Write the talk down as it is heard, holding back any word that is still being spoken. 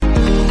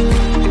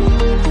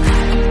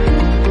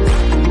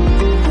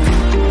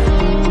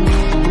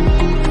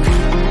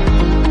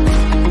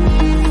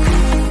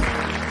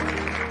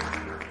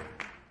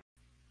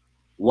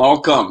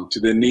Welcome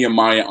to the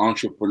Nehemiah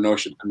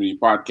Entrepreneurship Community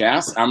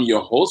Podcast. I'm your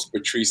host,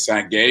 Patrice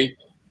Sagay.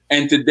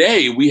 And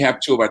today we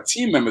have two of our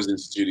team members in the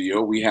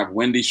studio. We have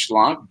Wendy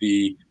Schlott,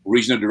 the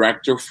Regional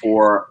Director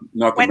for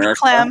North Wendy America.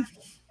 Clem.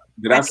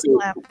 Did I say?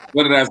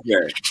 What did I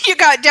say? You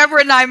got Deborah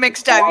and I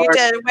mixed up. You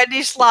did.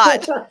 Wendy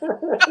Schlott. She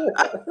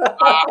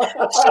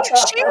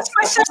was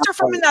my sister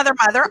from another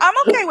mother. I'm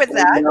okay with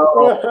that.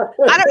 No.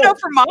 I don't know if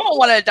her mom will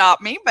want to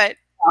adopt me, but...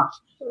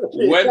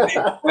 Wendy,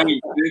 thank you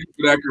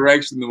for that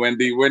correction,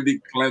 Wendy. Wendy,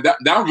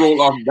 that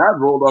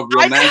rolled off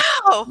real nice.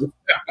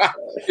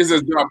 It's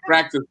as though I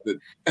practiced it.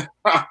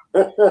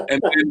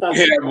 And then we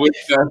have with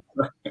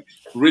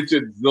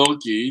Richard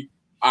Zilke,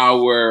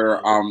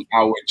 our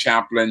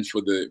chaplain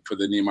for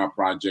the Nehemiah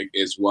Project,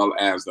 as well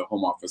as the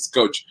home office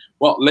coach.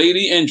 Well,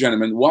 ladies and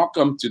gentlemen,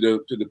 welcome to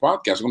the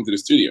podcast. Welcome to the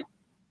studio.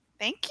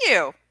 Thank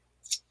you.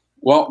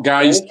 Well,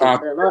 guys,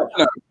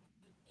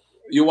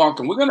 you're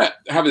welcome. We're going to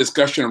have a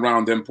discussion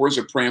around the importance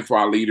of praying for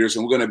our leaders,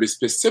 and we're going to be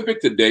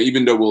specific today,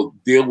 even though we'll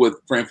deal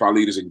with praying for our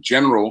leaders in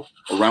general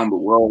around the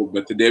world.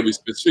 But today we're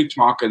specifically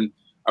talking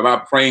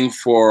about praying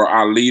for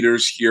our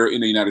leaders here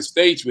in the United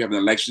States. We have an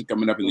election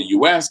coming up in the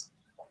U.S.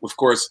 Of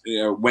course,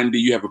 Wendy,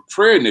 you have a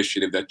prayer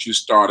initiative that you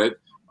started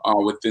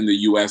within the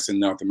U.S. and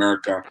North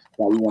America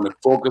that we want to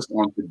focus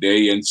on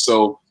today. And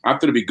so I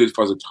thought it'd be good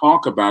for us to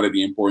talk about it,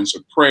 the importance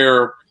of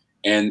prayer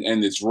and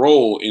its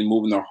role in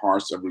moving the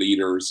hearts of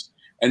leaders.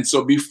 And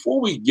so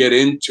before we get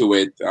into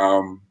it,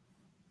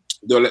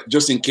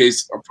 just in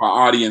case of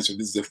our audience, if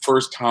this is the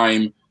first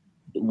time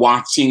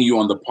watching you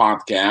on the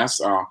podcast,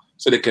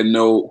 so they can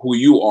know who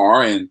you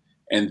are and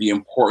the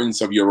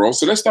importance of your role.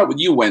 So let's start with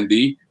you,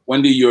 Wendy.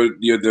 Wendy, you're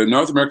the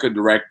North America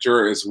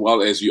Director, as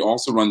well as you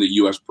also run the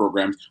U.S.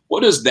 programs.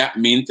 What does that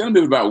mean? Tell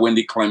me about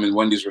Wendy Clem and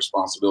Wendy's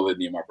responsibility in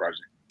the Nehemiah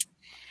Project.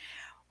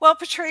 Well,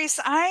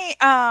 Patrice, I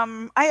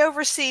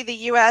oversee the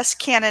U.S.,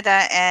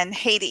 Canada, and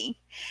Haiti.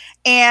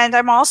 And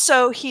I'm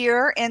also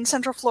here in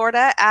Central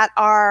Florida at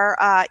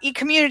our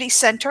e-community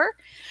center.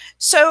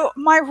 So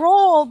my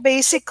role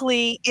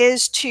basically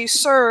is to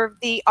serve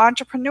the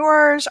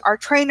entrepreneurs, our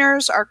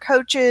trainers, our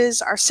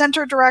coaches, our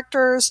center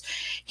directors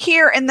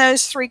here in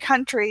those three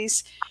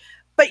countries.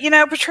 But, you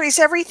know, Patrice,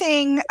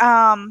 everything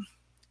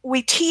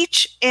we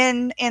teach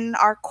in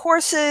our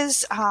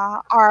courses,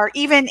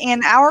 even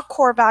in our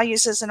core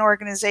values as an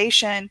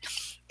organization,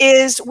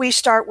 is we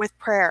start with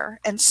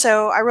prayer. And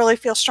so I really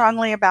feel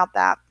strongly about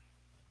that.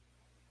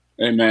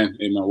 Amen.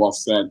 Amen. Well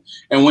said.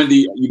 And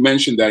Wendy, you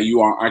mentioned that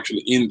you are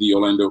actually in the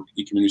Orlando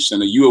E-Community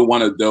Center. You are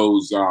one of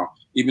those,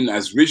 even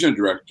as regional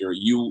director,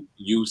 you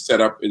set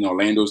up an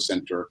Orlando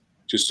Center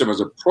to serve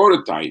as a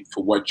prototype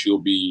for what you'll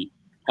be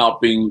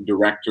helping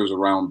directors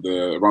around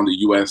the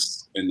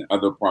U.S. and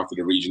other parts of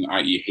the region,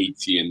 i.e.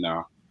 Haiti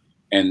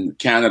and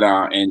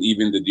Canada and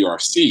even the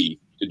DRC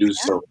to do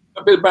so.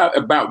 A bit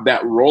about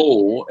that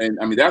role. And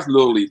I mean, that's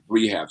literally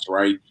three hats,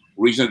 right?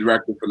 Regional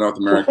director for North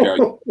America,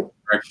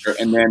 director,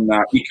 and then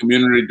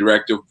e-community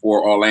director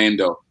for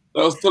Orlando.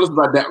 So tell us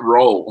about that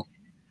role.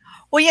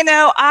 Well, you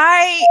know,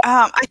 I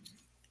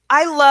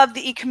love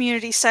the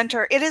e-community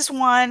center. It is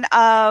one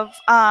of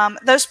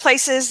those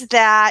places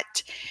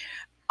that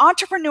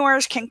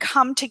entrepreneurs can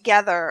come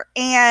together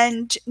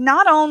and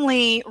not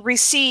only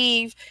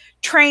receive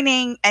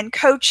training and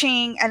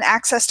coaching and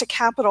access to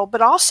capital,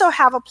 but also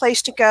have a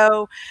place to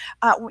go.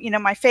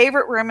 My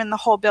favorite room in the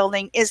whole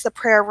building is the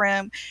prayer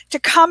room, to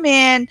come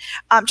in,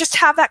 just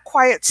have that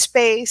quiet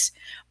space.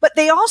 But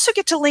they also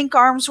get to link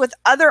arms with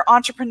other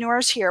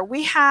entrepreneurs here.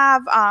 We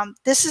have,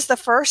 this is the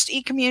first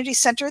e-community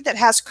center that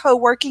has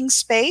co-working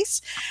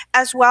space,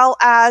 as well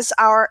as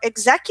our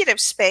executive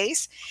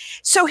space.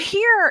 So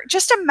here,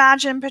 just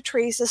imagine,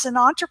 Patrice, as an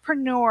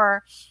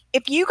entrepreneur,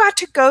 if you got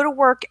to go to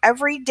work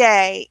every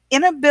day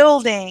in a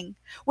building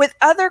with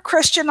other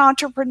Christian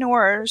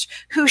entrepreneurs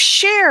who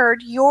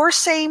shared your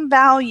same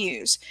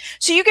values.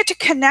 So you get to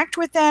connect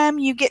with them,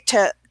 you get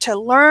to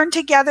learn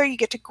together, you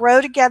get to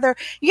grow together,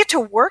 you get to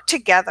work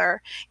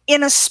together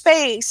in a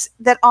space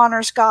that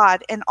honors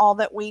God in all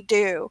that we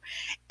do.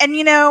 And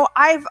you know,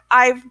 I've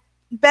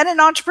been an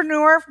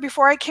entrepreneur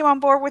before I came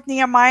on board with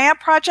Nehemiah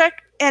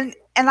Project, and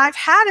I've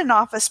had an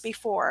office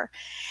before,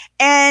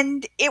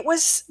 and it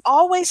was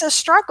always a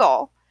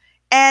struggle.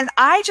 And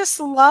I just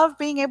love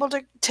being able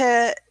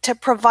to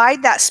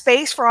provide that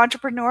space for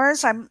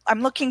entrepreneurs. I'm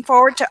looking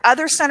forward to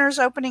other centers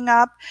opening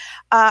up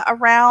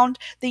around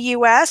the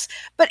U.S.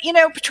 But you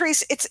know,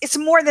 Patrice, it's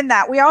more than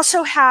that. We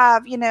also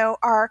have, you know,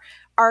 our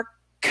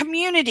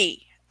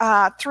community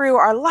through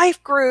our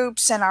life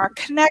groups and our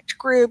connect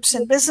groups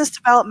and business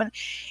development.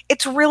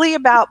 It's really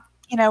about,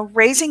 you know,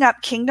 raising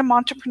up kingdom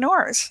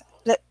entrepreneurs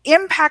that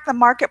impact the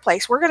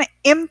marketplace. We're going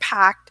to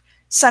impact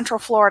Central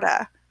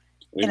Florida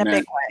in a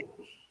big way.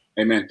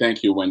 Amen.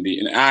 Thank you, Wendy.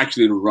 And I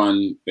actually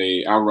run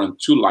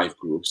two life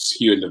groups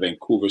here in the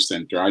Vancouver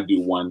Center. I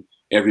do one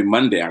every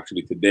Monday,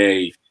 actually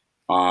today,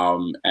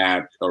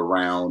 at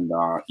around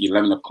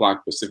 11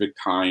 o'clock Pacific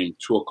time,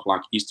 2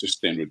 o'clock Eastern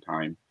Standard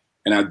Time.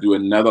 And I do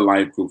another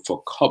live group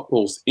for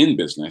couples in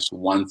business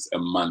once a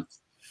month.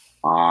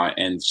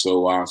 And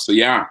so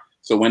yeah,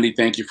 So Wendy,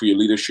 thank you for your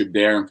leadership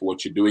there and for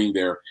what you're doing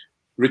there.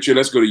 Richard,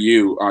 let's go to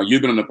you.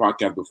 You've been on the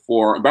podcast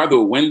before. And by the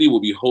way, Wendy will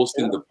be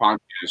hosting the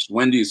podcast.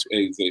 Wendy is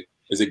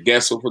a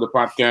guest for the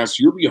podcast.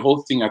 You'll be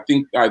hosting, I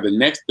think, either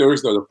next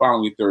Thursday or the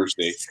following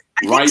Thursday.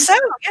 I think so,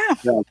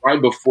 yeah.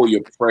 Right before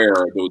your prayer,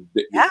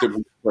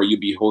 where you'll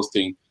be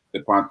hosting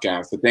the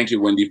podcast. So thank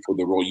you, Wendy, for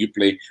the role you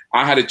play.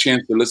 I had a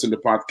chance to listen to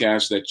the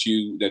podcast that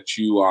you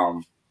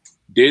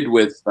did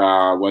with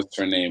what's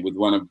her name? With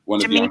one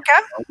of Jamaica.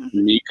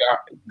 Jamaica.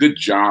 Good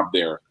job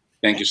there.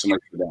 Thank you so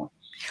much for that.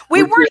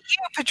 We weren't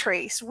you,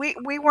 Patrice. We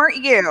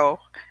weren't you.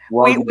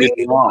 Well,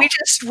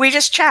 we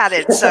just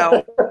chatted.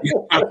 So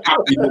you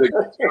did a good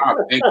job.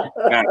 Thank you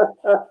for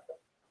that.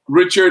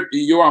 Richard,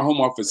 you're our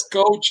home office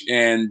coach,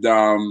 and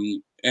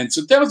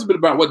so tell us a bit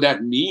about what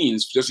that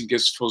means, just in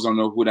case folks don't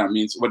know who that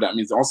means. What that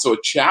means. Also,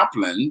 a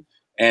chaplain,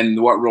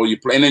 and what role you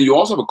play, and then you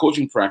also have a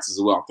coaching practice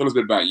as well. Tell us a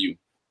bit about you.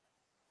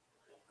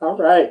 All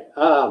right.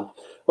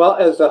 Well,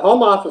 as the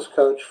home office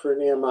coach for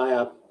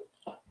Nehemiah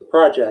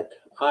Project,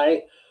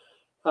 I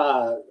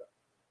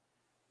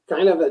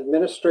kind of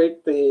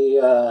administrate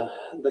the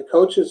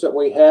coaches that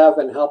we have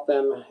and help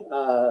them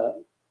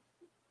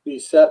be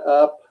set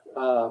up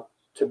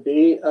to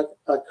be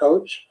a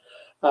coach.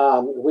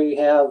 We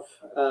have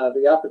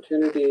the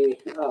opportunity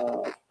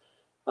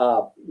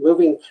of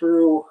moving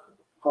through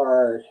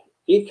our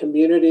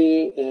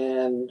e-community,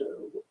 and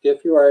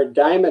if you are a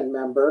Diamond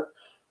member,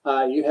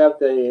 you have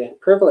the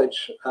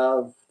privilege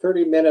of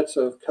 30 minutes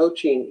of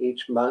coaching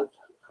each month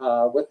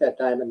with that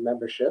Diamond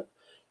membership.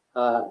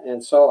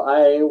 And so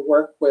I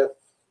work with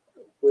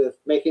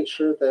making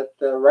sure that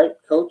the right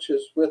coach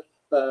is with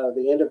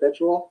the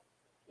individual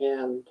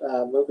and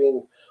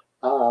moving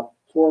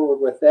forward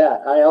with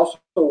that. I also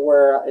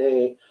wear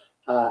a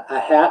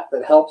hat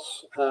that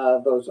helps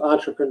those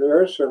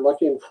entrepreneurs who are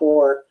looking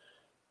for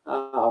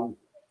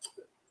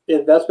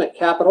investment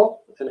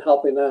capital and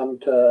helping them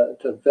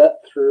to vet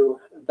through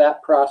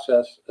that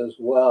process as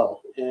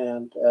well.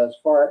 And as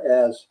far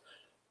as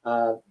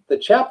the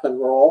chaplain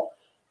role,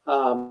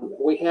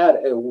 we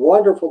had a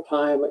wonderful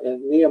time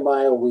in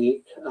Nehemiah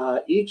Week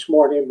each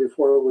morning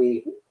before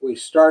we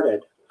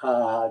started,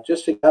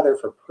 just together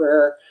for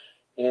prayer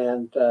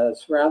and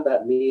surround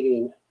that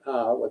meeting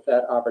with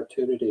that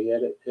opportunity.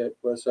 It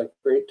was a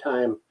great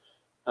time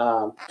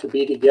to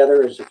be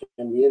together as a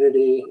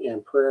community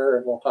in prayer,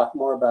 and we'll talk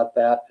more about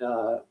that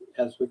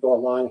as we go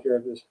along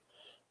here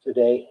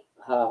today.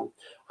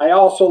 I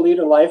also lead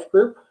a life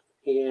group,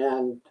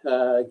 and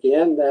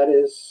again, that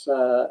is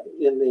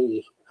in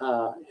the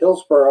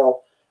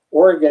Hillsboro,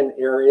 Oregon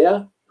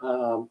area,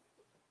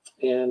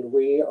 and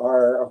we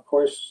are, of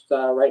course,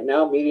 right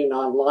now meeting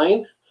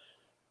online.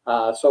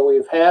 So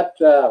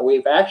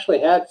we've actually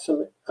had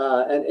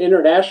an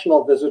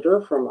international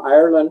visitor from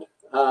Ireland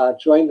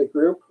join the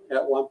group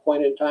at one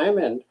point in time,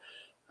 and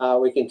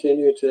we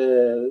continue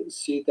to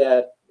see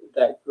that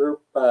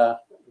group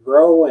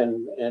grow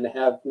and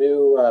have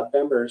new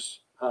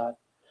members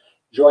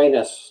join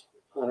us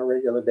on a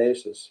regular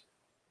basis.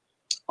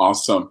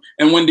 Awesome.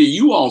 And Wendy,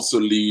 you also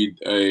lead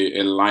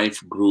a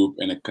life group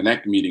and a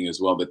connect meeting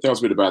as well. But tell us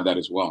a bit about that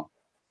as well.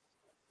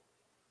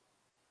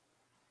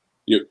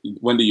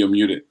 Wendy, you're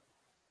muted.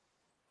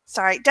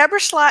 Sorry, Deborah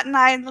Schlatt and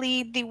I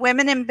lead the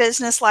Women in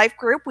Business Life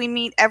Group. We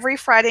meet every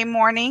Friday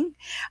morning,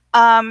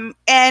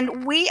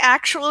 and we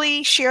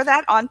actually share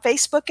that on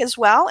Facebook as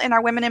well in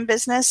our Women in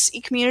Business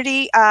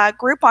e-community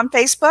group on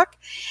Facebook.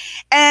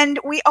 And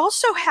we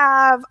also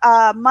have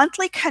a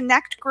monthly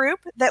Connect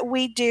group that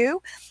we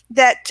do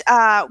that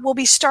will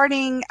be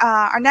starting.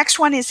 Our next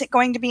one is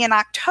going to be in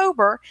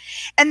October,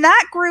 and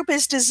that group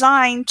is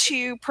designed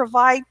to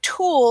provide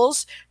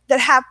tools that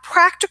have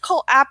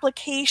practical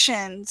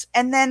applications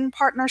and then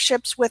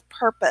partnerships with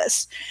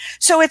purpose.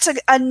 So it's a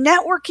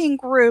networking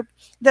group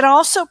that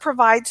also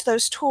provides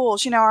those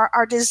tools. You know,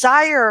 our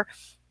desire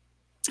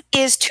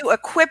is to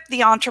equip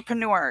the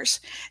entrepreneurs.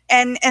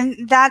 And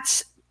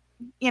that's,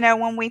 you know,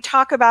 when we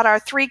talk about our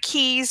three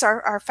keys,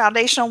 our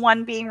foundational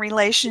one being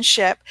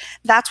relationship,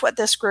 that's what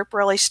this group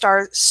really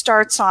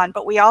starts on.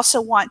 But we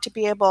also want to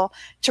be able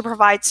to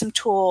provide some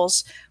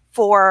tools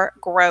for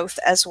growth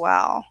as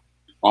well.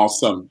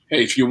 Awesome.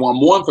 Hey, if you want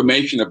more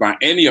information about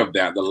any of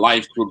that, the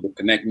life group, the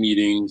connect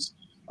meetings,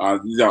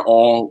 these are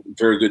all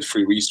very good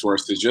free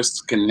resources.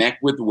 Just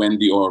connect with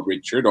Wendy or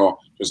Richard, or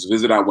just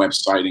visit our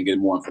website and get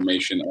more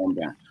information on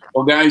that.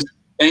 Well, guys,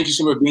 thank you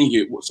so much for being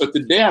here. So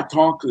today I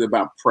talked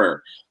about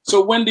prayer.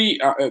 So Wendy,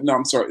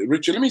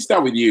 Richard, let me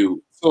start with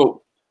you.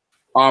 So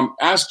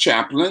as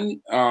chaplain,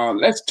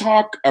 let's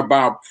talk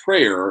about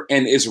prayer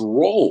and its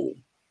role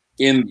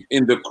in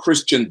the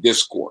Christian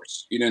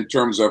discourse, you know, in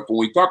terms of when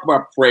we talk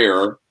about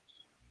prayer,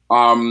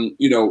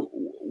 you know,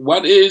 why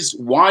is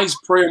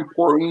prayer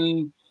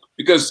important?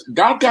 Because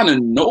God kind of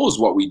knows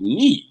what we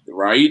need,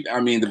 right?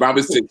 I mean, the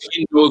Bible says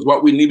He knows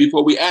what we need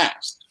before we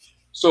ask.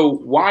 So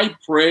why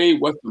pray?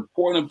 What's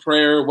important in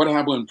prayer? What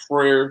happened when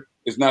prayer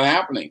is not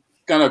happening?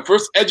 Kind of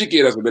first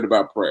educate us a bit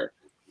about prayer.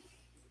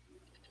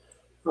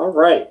 All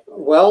right.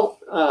 Well,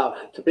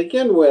 to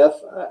begin with,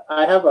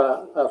 I have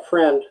a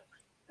friend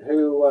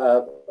who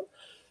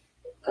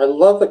I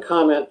love the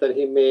comment that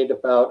he made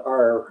about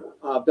our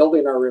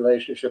building our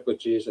relationship with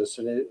Jesus.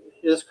 And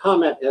his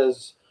comment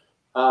is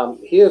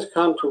he has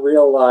come to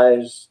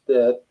realize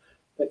that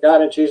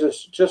God and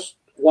Jesus just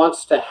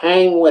wants to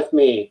hang with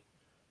me.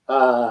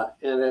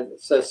 And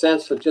it's a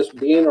sense of just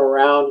being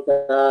around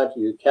God.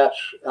 You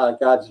catch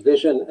God's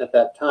vision at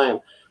that time.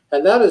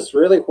 And that is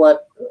really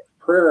what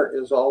prayer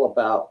is all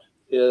about,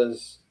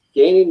 is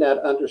gaining that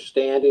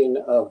understanding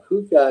of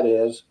who God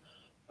is,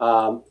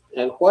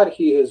 and what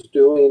he is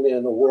doing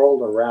in the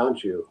world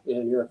around you,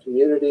 in your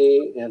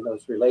community, and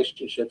those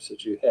relationships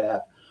that you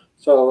have.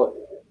 So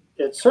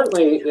it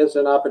certainly is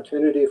an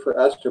opportunity for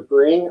us to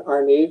bring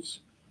our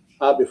needs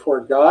before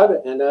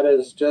God, and that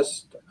is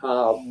just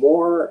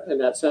more in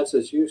that sense,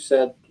 as you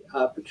said,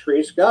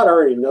 Patrice. God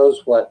already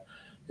knows what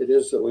it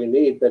is that we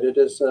need, but it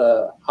is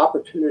an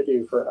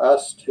opportunity for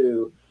us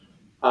to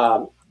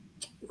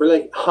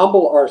really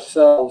humble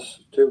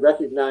ourselves to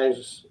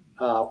recognize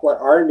what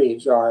our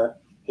needs are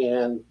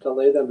and to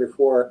lay them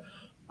before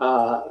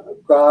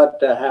God,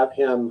 to have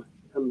him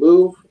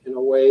move in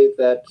a way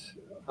that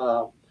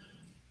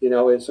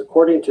is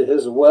according to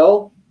his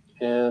will,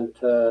 and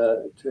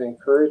to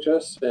encourage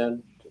us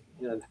and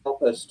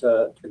help us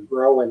to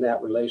grow in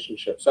that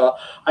relationship. So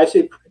I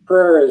see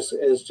prayer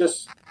is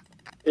just,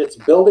 it's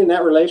building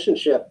that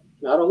relationship,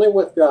 not only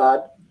with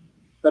God,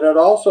 but it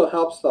also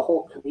helps the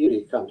whole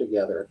community come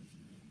together.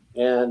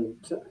 And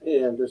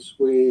as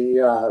we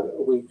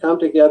come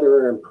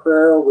together in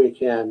prayer, we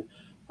can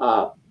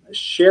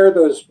share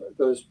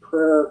those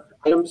prayer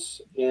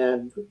items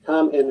and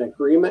come in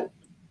agreement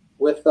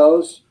with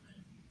those,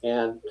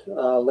 and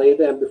lay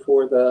them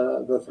before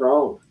the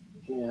throne,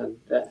 and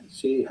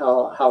see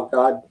how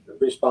God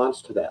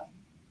responds to that.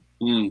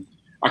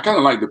 I kind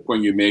of like the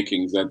point you're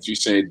making, is that you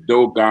say,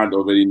 though God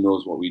already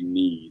knows what we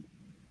need,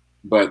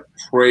 but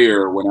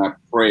prayer, when I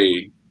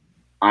pray,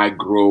 I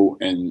grow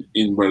in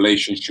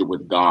relationship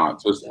with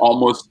God. So it's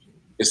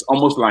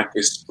almost like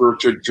a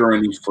spiritual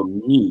journey for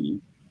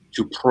me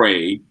to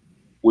pray,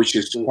 which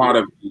is part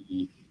of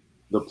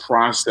the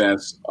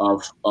process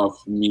of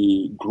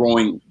me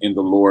growing in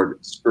the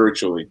Lord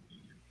spiritually.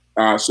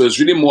 So it's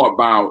really more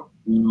about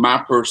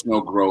my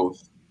personal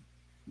growth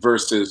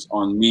versus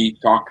on me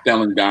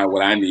telling God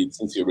what I need,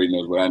 since he already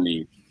knows what I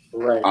need.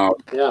 Right.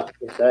 Yeah,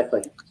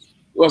 exactly.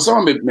 Well,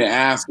 someone may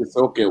ask, it's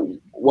okay,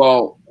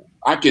 well,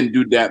 I can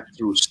do that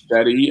through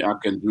study. I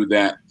can do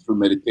that through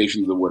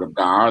meditation of the Word of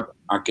God.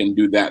 I can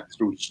do that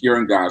through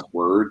hearing God's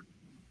Word.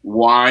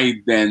 Why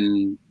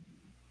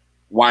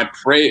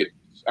pray?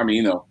 I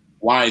mean,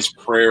 why is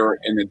prayer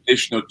an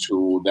additional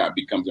tool that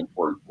becomes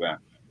important for that?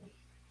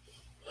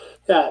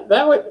 Yeah,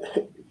 that would,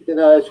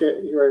 as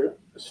you were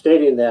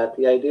stating that,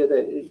 the idea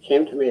that it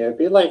came to me, it'd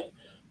be like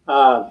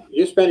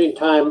you spending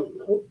time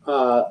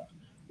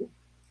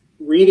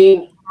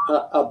reading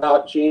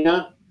about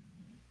Gina,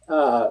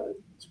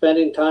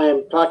 spending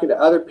time talking to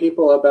other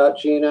people about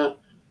Gina,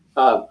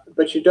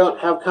 but you don't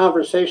have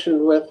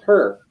conversation with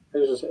her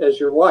as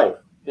your wife.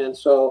 And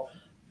so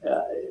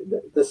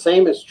the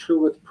same is true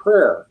with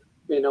prayer.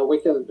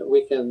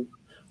 We can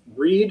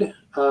read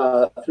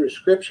through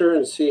Scripture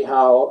and see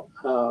how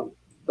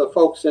the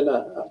folks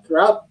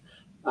throughout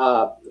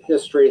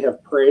history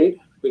have prayed.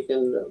 We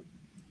can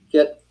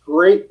get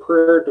great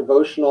prayer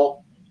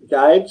devotional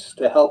guides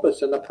to help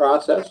us in the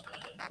process.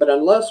 But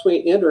unless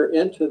we enter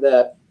into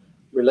that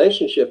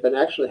relationship and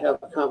actually have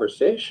a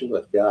conversation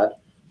with God,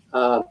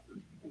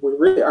 we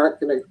really aren't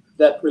going to,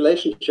 that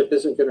relationship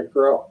isn't going to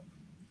grow.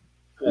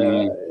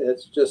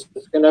 It's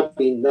going to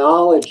be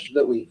knowledge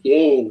that we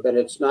gain, but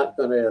it's not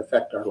going to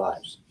affect our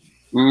lives.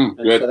 And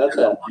so that's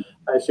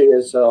I see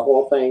as a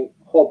whole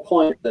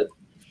point that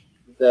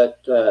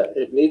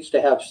it needs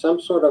to have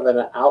some sort of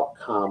an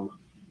outcome,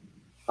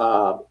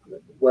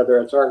 whether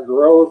it's our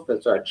growth,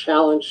 it's our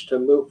challenge to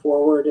move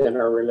forward in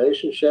our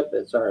relationship,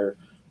 it's our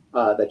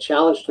the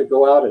challenge to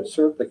go out and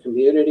serve the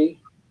community.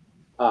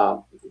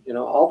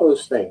 All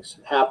those things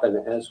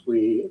happen as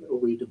we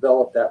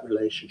develop that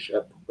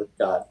relationship with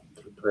God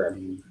through prayer.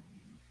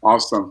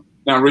 Awesome.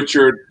 Now,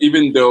 Richard,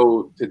 even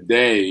though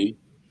today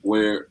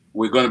we're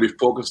going to be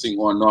focusing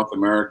on North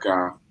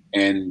America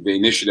and the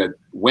initiative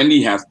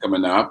Wendy has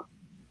coming up,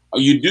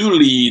 you do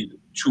lead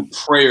 2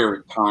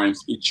 prayer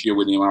times each year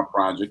with the Nehemiah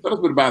Project. Tell us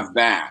a bit about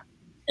that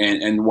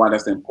and why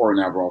that's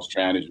important overall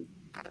strategy.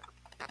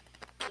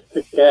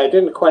 Okay, I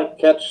didn't quite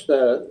catch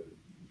the.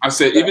 I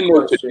said, even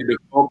though today the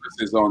focus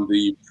is on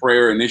the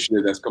prayer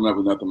initiative that's coming up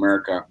with North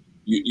America,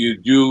 you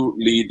do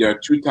lead there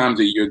 2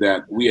 times a year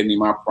that we at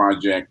Nehemiah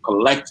Project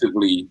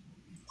collectively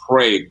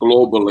pray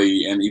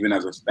globally and even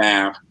as a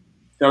staff.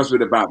 Tell us a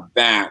bit about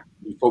that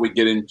before we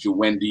get into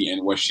Wendy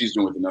and what she's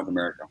doing with North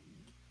America.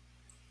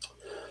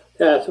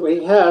 Yeah, so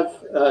we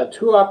have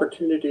 2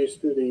 opportunities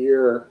through the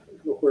year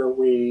where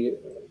we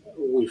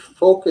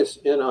focus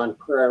in on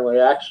prayer. We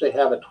actually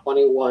have a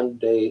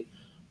 21-day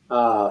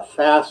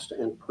fast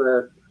and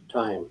prayer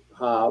time.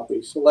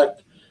 We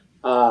select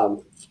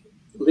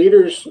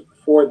leaders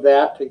for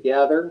that to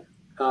gather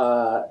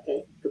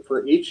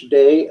for each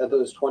day of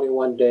those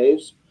 21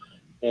 days.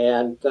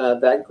 And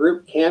that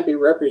group can be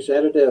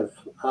representative,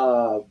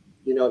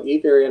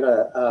 either in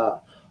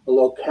a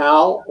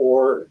locale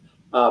or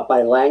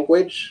by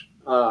language,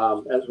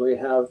 as we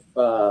have,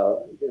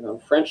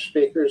 French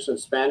speakers and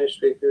Spanish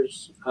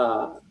speakers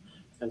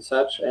and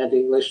such, and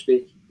English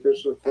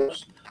speakers, of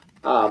course.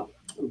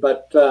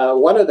 But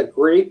one of the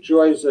great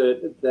joys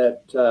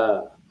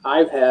that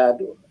I've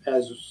had,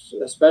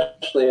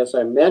 especially as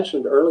I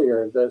mentioned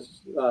earlier,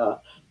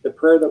 the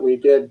prayer that we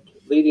did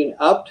leading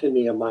up to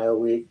Nehemiah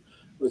Week,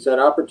 was that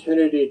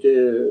opportunity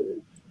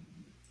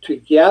to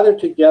gather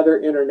together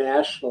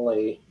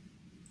internationally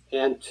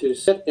and to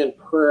sit in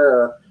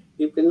prayer,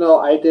 even though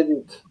I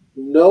didn't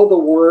know the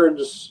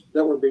words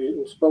that were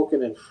being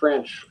spoken in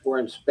French or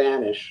in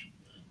Spanish.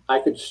 I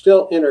could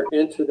still enter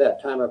into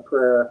that time of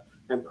prayer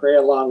and pray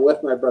along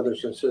with my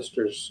brothers and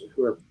sisters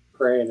who are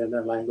praying in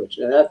their language.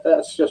 And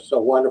that's just a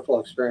wonderful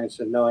experience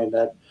in knowing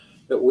that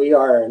we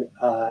are an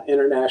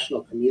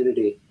international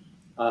community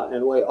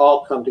and we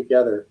all come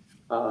together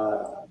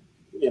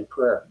in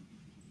prayer.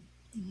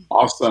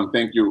 Awesome.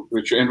 Thank you,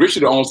 Richard. And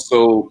Richard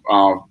also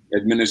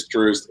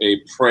administers a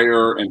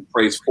prayer and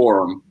praise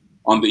forum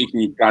on the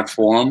e-community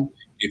platform.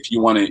 If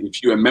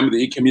you're a member of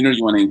the e-community,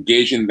 you want to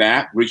engage in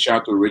that, reach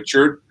out to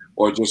Richard,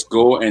 or just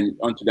go and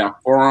onto that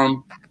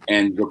forum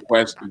and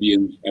request to be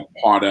a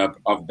part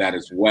of that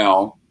as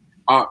well.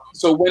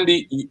 So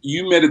Wendy,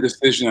 you made a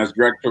decision as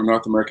Director of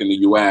North America in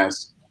the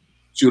U.S.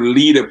 to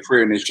lead a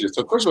prayer initiative.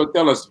 So first of all,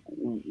 tell us,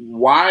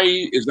 why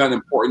is that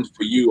important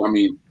for you? I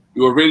mean,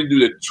 you already do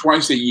the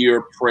twice a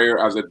year prayer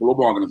as a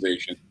global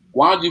organization.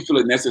 Why do you feel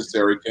it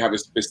necessary to have a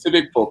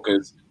specific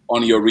focus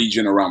on your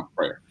region around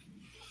prayer?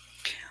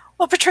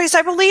 Well, Patrice,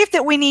 I believe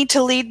that we need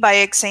to lead by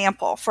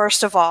example,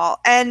 first of all.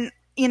 And,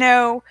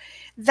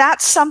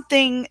 that's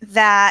something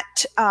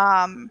that,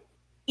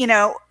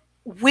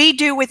 we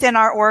do within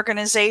our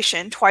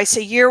organization. Twice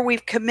a year,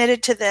 we've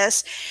committed to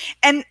this.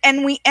 And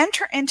we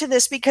enter into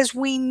this because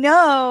we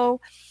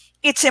know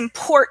it's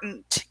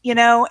important,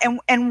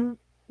 and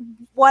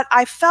what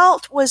I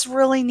felt was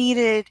really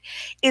needed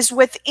is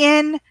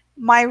within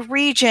my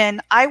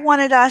region, I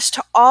wanted us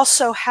to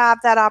also have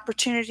that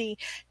opportunity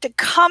to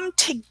come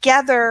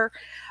together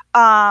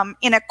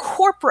in a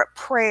corporate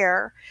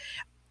prayer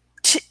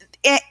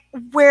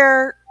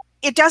where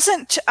it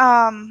doesn't,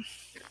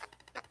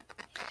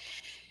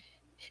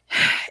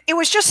 it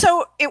was just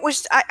so,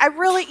 I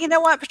really, you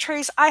know what,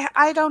 Patrice,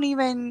 I don't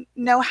even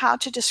know how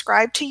to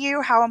describe to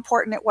you how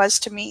important it was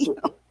to me.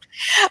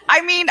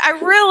 I mean, I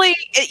really,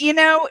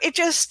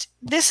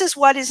 this is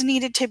what is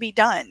needed to be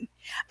done.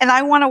 And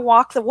I want to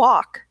walk the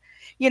walk,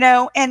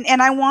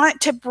 and I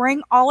want to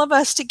bring all of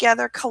us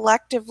together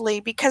collectively,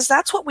 because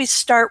that's what we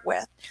start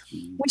with.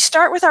 We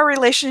start with our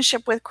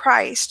relationship with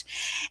Christ.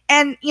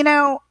 And,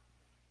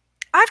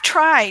 I've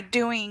tried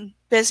doing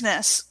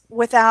business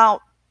without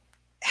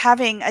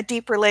having a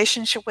deep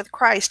relationship with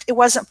Christ. It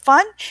wasn't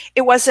fun.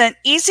 It wasn't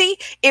easy.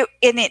 And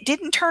it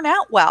didn't turn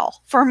out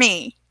well for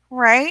me.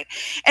 Right.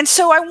 And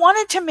so I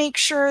wanted to make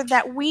sure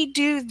that we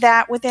do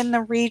that within the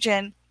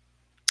region,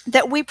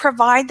 that we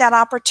provide that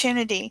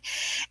opportunity.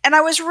 And I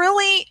was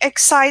really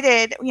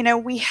excited.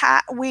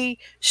 We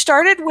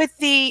started with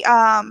the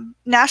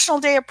National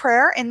Day of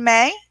Prayer in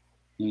May.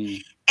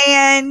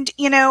 And,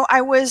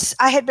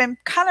 I had been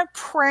kind of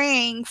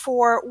praying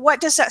for, what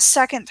does that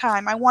second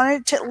time? I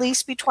wanted it to at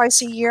least be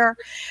twice a year.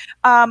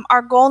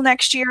 Our goal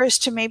next year is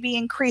to maybe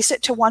increase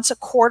it to once a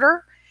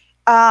quarter.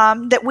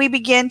 That we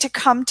begin to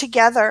come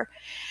together.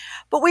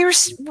 But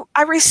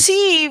I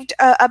received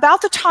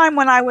about the time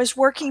when I was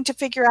working to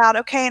figure out,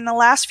 okay, in the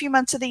last few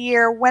months of the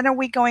year, when are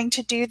we going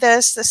to do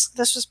this?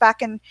 This was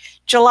back in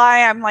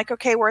July. I'm like,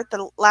 okay, we're at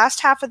the last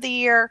half of the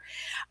year.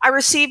 I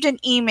received an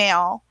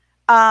email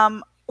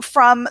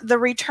from the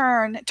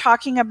Return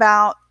talking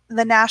about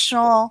the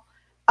National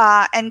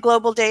and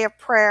Global Day of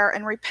Prayer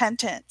and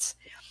Repentance.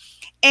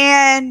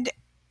 And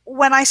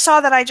when I saw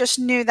that, I just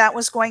knew that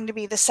was going to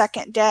be the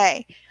second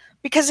day.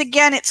 Because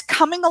again, it's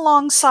coming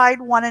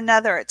alongside one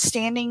another. It's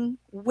standing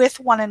with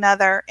one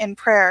another in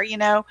prayer.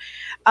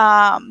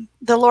 The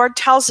Lord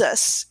tells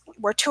us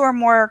where two or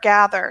more are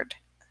gathered.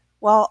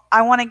 Well,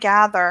 I want to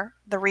gather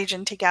the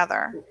region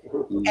together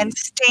and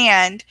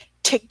stand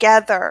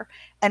together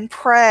and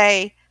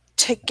pray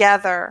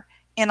together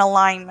in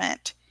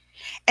alignment.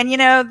 And,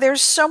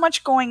 there's so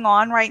much going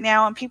on right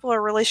now, and people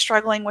are really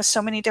struggling with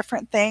so many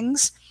different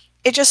things.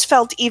 It just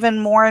felt even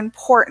more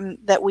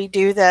important that we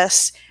do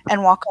this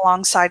and walk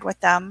alongside with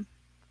them.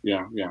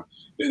 Yeah.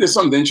 There's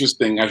something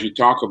interesting as you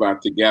talk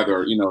about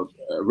together.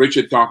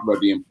 Richard talked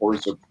about the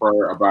importance of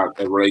prayer, about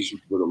a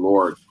relationship with the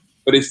Lord.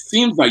 But it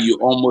seems like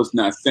you're almost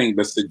not saying,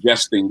 but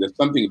suggesting there's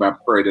something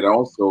about prayer that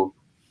also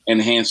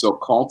enhance or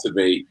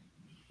cultivate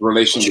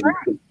relationship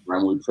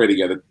when we pray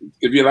together.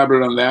 Could you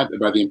elaborate on that,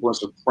 about the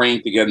importance of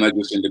praying together, not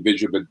just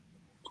individual, but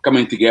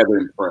coming together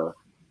in prayer,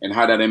 and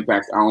how that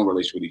impacts our own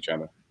relationship with each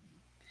other?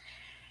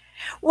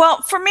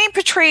 Well, for me,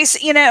 Patrice,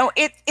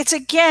 it's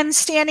again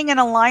standing in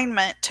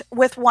alignment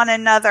with one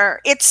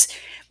another. It's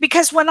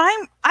because when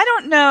I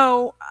don't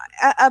know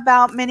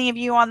about many of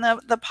you on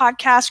the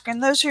podcast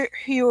and those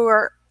who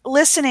are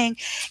listening,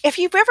 if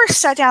you've ever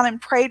sat down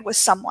and prayed with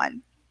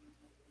someone,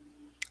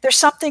 there's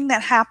something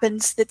that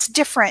happens that's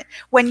different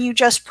when you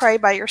just pray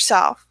by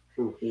yourself.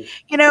 Mm-hmm.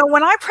 You know,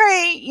 when I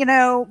pray, you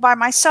know, by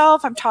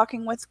myself, I'm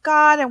talking with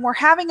God and we're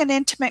having an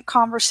intimate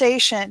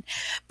conversation.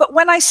 But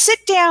when I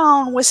sit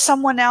down with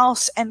someone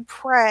else and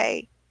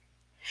pray,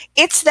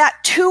 it's that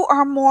two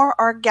or more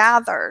are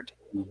gathered.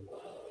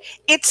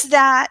 It's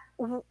that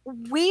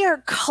we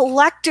are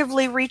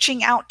collectively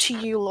reaching out to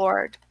you,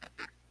 Lord.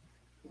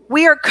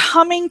 We are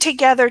coming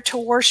together to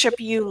worship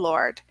you,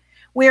 Lord.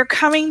 We are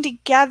coming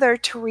together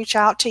to reach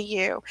out to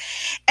you.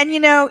 And, you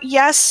know,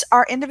 yes,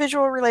 our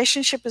individual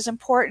relationship is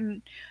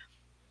important,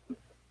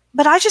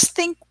 but I just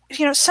think,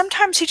 you know,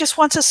 sometimes he just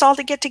wants us all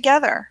to get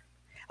together,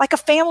 like a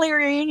family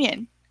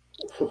reunion,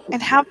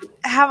 and have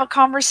a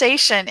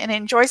conversation and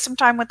enjoy some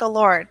time with the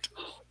Lord.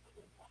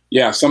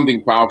 Yeah,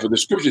 something powerful. The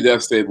scripture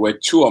does say where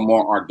two or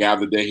more are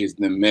gathered, there he's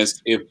in the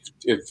midst. If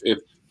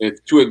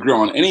two agree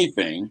on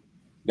anything,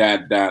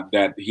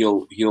 that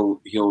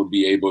he'll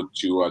be able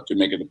to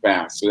make it to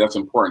pass. So that's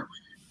important.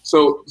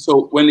 So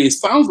when it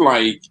sounds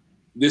like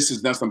this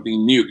is not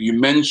something new, you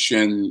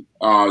mentioned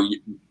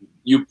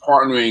you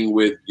partnering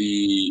with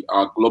the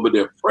Global Day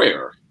of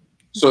Prayer.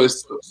 So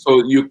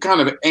you're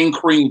kind of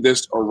anchoring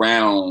this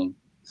around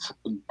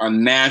a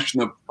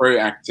national prayer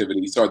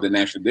activity. Sorry, the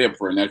National Day of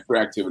Prayer, national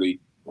prayer activity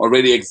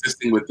already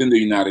existing within the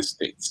United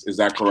States. Is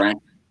that correct?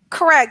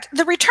 Correct.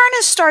 The return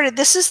has started.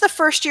 This is the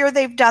first year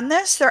they've done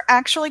this. They're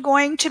actually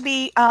going to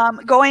be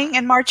going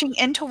and marching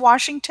into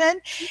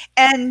Washington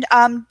and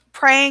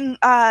praying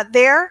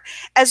there,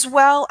 as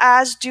well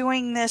as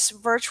doing this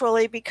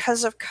virtually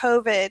because of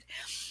COVID.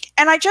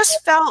 And I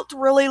just felt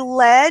really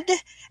led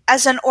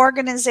as an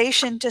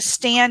organization to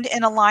stand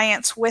in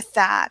alliance with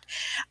that,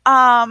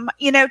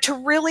 you know, to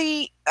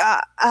really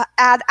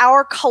add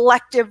our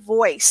collective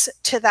voice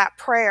to that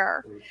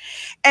prayer.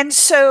 And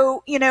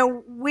so, you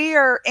know, we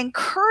are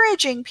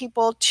encouraging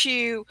people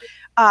to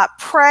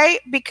pray.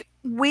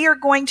 We are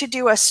going to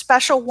do a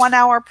special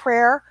 1-hour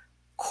prayer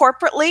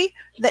corporately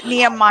that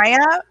Nehemiah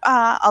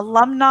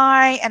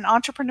alumni and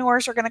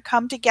entrepreneurs are going to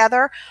come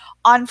together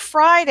on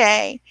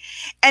Friday.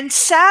 And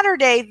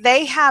Saturday,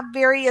 they have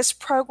various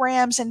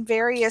programs and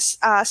various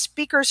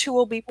speakers who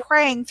will be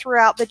praying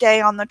throughout the day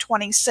on the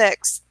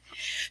 26th.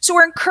 So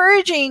we're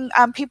encouraging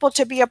people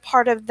to be a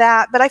part of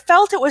that. But I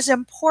felt it was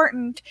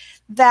important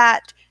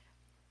that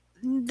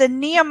the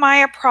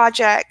Nehemiah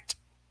Project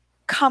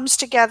comes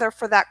together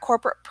for that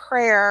corporate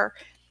prayer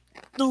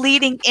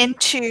leading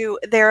into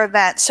their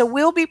event. So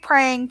we'll be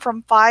praying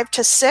from 5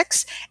 to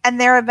 6, and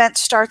their event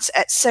starts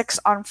at 6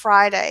 on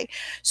Friday.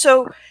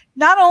 So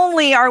not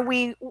only are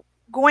we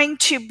going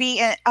to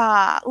be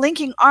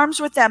linking arms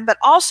with them, but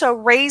also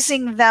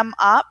raising them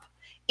up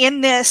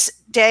in this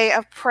day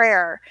of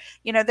prayer.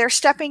 You know, they're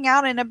stepping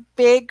out in a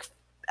big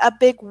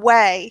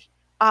way,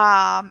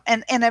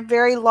 and in a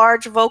very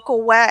large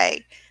vocal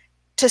way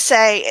to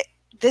say,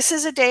 this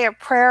is a day of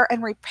prayer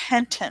and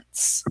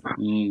repentance.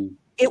 Mm.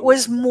 It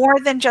was more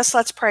than just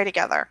let's pray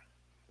together.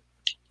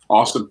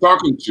 Awesome.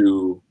 Talking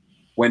to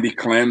Wendy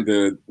Clem,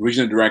 the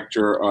regional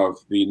director of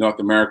the North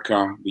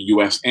America, the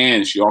U.S.,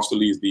 and she also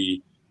leads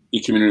the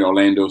eCommunity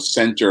Orlando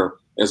Center,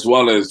 as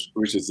well as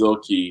Richard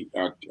Zilke,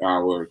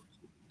 our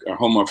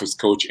home office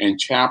coach and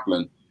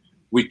chaplain.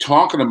 We're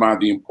talking about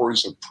the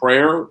importance of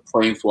prayer,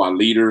 praying for our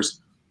leaders.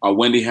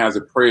 Wendy has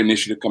a prayer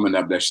initiative coming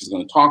up that she's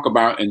going to talk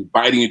about,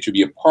 inviting you to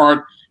be a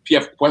part. If you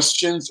have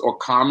questions or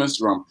comments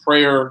around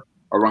prayer,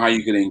 around how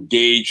you can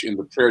engage in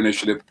the prayer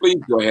initiative,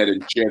 please go ahead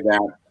and share that.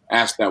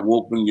 Ask that.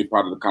 We'll bring you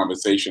part of the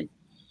conversation.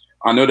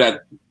 I know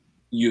that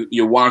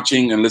you're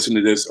watching and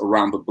listening to this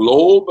around the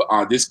globe.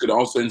 This could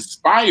also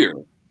inspire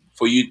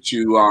for you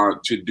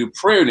to do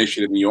prayer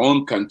initiative in your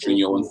own country, in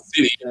your own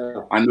city.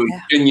 I know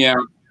in Kenya,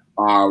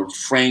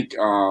 Frank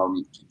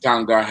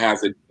Kitanga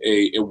has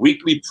a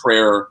weekly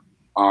prayer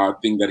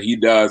thing that he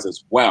does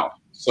as well.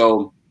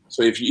 So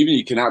if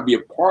you cannot be a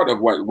part of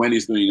what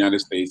Wendy's doing in the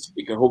United States,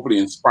 it can hopefully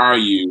inspire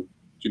you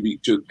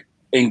to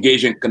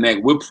engage and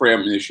connect with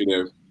prayer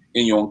initiative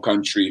in your own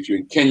country. If you're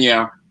in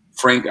Kenya,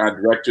 Frank, our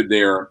director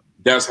there,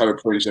 does have a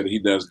prayer initiative that he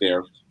does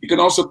there. You can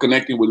also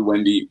connect with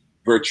Wendy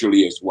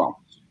virtually as well.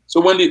 So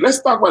Wendy,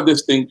 let's talk about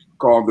this thing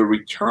called the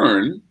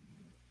Return.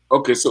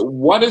 Okay, so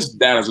what is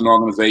that as an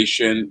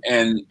organization,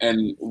 and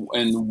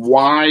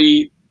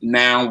why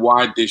now,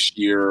 why this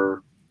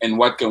year, and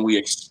what can we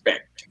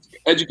expect?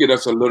 Educate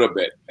us a little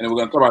bit, and we're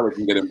going to talk about how we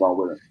can get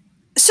involved with it.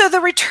 So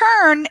the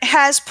Return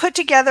has put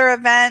together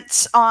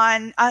events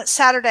on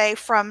Saturday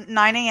from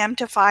 9 a.m.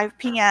 to 5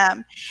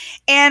 p.m.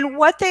 And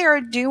what they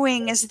are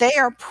doing is they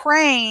are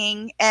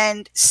praying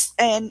and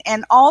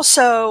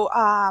also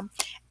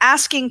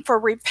asking for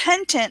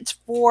repentance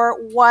for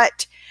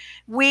what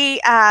we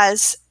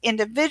as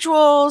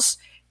individuals,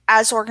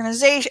 as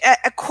organization,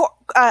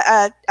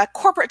 a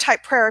corporate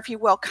type prayer, if you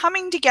will,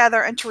 coming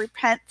together and to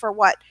repent for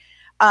what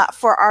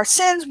for our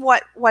sins,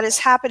 what is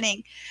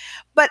happening,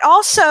 but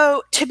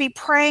also to be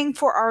praying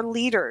for our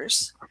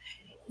leaders.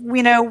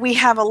 We know we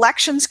have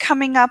elections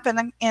coming up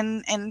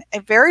in a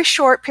very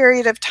short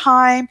period of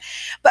time,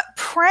 but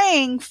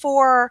praying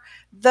for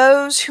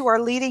those who are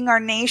leading our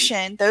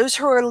nation, those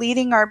who are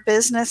leading our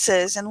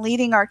businesses and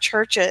leading our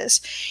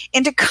churches,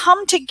 and to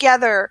come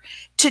together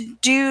to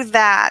do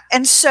that.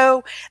 And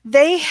so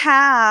they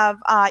have,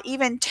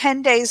 even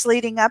 10 days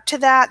leading up to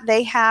that,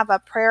 they have a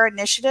prayer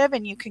initiative,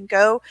 and you can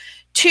go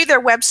to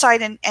their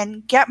website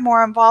and get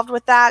more involved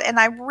with that. And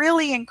I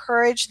really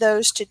encourage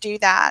those to do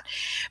that.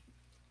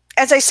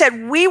 As I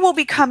said, we will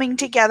be coming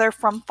together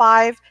from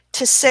 5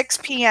 to 6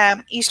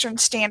 p.m. Eastern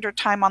Standard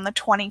Time on the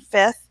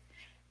 25th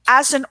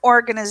as an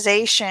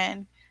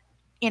organization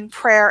in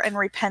prayer and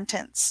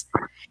repentance.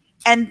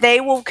 And they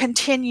will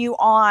continue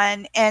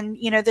on, and,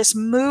 you know, this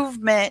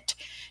movement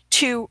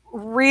to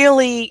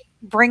really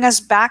bring us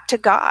back to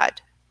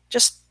God,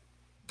 just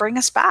bring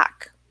us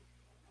back.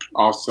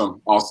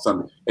 Awesome.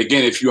 Awesome.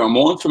 Again, if you want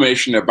more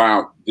information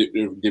about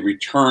the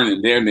Return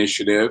and their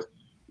initiative,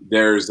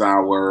 there's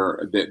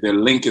the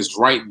link is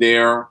right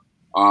there.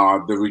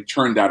 The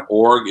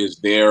return.org is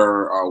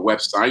their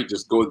website.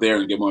 Just go there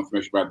and get more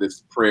information about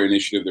this prayer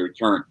initiative, the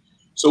Return.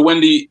 So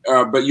Wendy,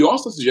 but you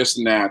also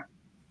suggested that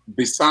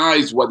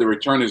besides what the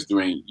Return is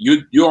doing,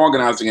 you're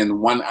organizing in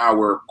 1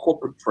 hour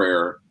corporate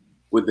prayer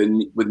with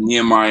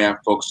Nehemiah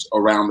folks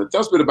around it.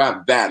 Tell us a bit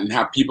about that and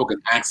how people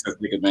can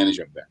take advantage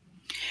of that.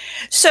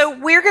 So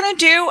we're going to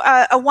do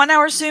a 1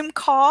 hour Zoom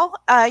call.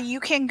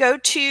 You can go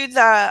to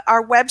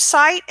our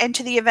website and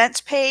to the events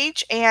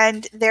page,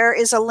 and there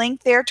is a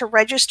link there to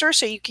register,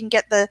 so you can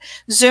get the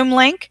Zoom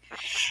link.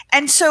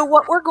 And so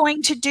what we're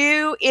going to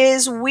do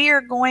is we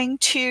are going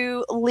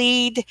to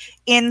lead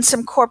in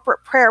some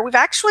corporate prayer. We've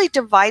actually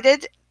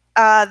divided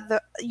the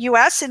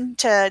U.S.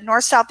 into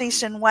North, South,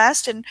 East, and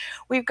West, and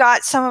we've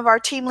got some of our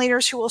team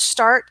leaders who will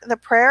start the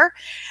prayer.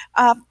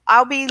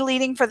 I'll be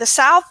leading for the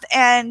South,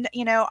 and,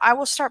 you know, I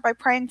will start by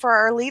praying for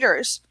our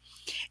leaders.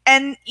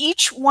 And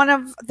each one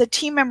of the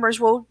team members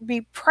will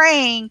be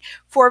praying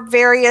for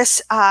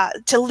various,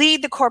 to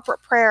lead the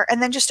corporate prayer,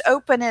 and then just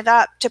open it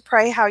up to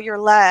pray how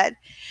you're led.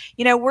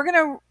 You know, we're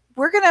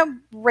gonna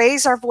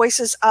raise our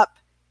voices up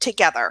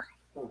together.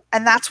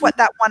 And that's what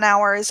that 1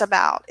 hour is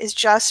about, is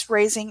just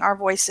raising our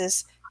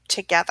voices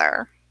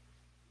together.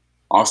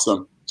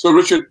 Awesome. So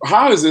Richard,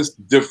 how is this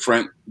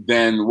different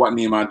than what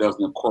Nehemiah does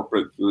on the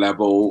corporate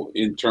level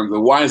in terms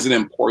of why is it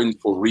important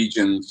for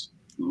regions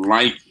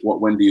like what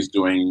Wendy is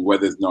doing,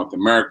 whether it's North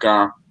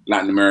America,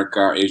 Latin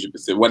America, Asia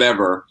Pacific,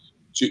 whatever,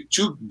 to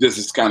do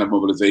this kind of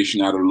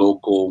mobilization at a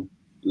local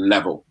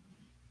level?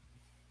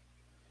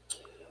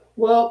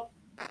 Well,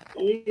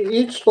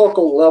 each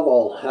local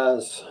level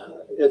has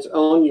its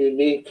own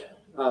unique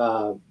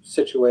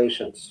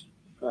situations.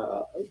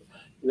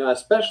 You know,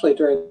 especially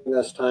during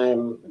this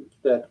time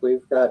that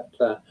we've got,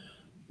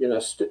 you know,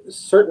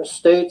 certain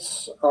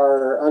states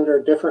are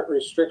under different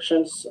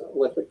restrictions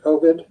with the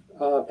COVID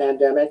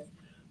pandemic.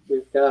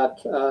 We've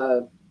got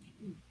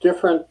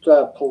different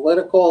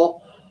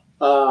political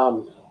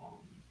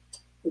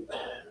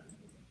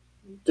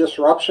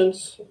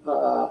disruptions,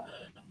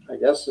 I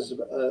guess is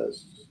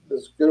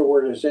as good a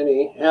word as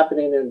any,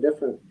 happening in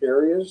different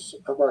areas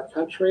of our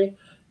country.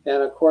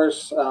 And of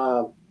course,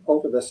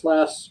 over this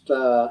last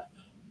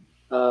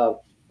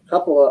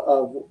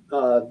couple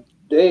of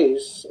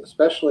days,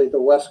 especially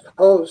the West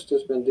Coast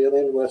has been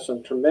dealing with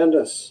some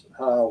tremendous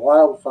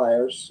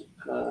wildfires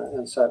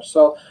and such.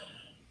 So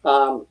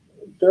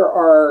there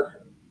are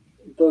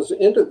those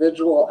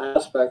individual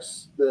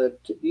aspects that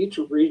each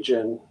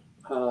region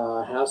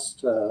has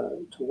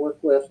to work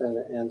with.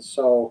 And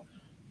so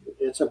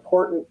it's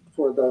important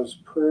for those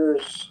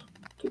prayers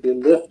to be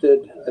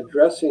lifted,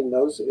 addressing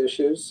those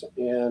issues.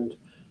 And,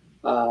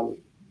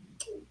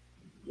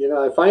 you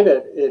know, I find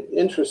it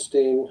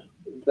interesting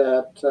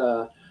that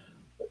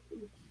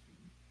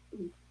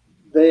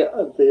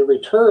the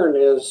Return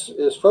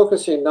is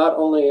focusing not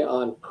only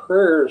on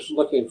prayers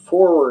looking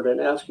forward and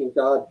asking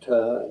God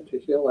to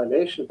heal our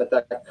nation, but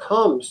that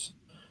comes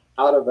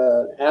out of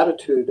an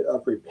attitude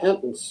of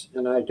repentance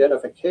and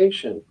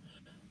identification.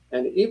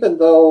 And even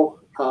though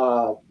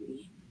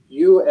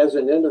you as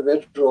an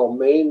individual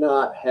may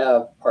not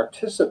have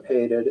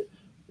participated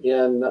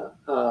in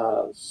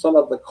some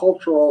of the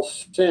cultural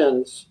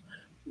sins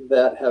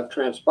that have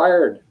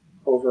transpired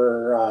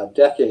over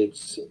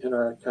decades in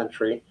our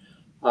country,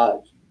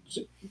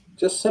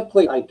 just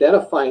simply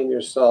identifying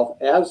yourself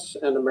as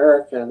an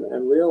American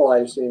and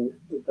realizing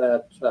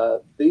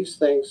that these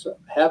things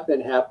have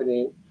been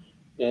happening,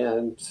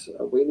 and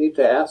we need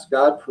to ask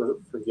God for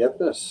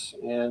forgiveness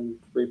and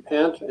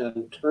repent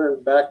and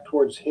turn back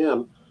towards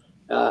Him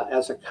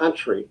as a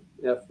country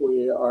if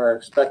we are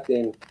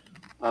expecting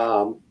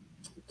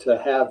to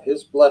have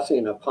His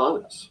blessing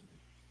upon us.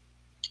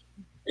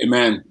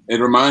 Amen. It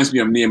reminds me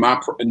of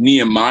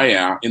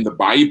Nehemiah in the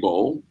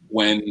Bible,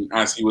 when,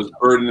 as he was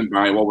burdened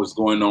by what was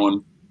going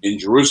on in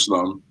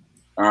Jerusalem,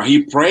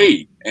 he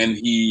prayed, and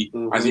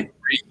as he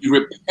prayed, he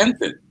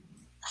repented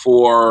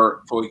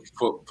for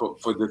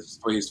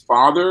his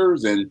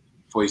fathers and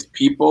for his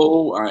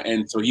people,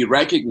 and so he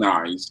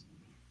recognized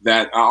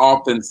that I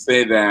often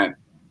say that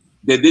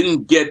they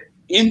didn't get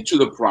into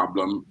the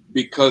problem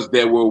because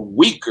they were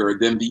weaker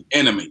than the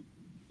enemy.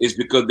 It's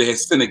because they had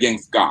sinned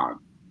against God.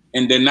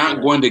 And they're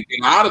not going to get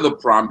out of the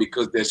problem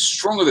because they're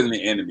stronger than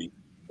the enemy.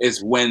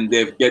 Is when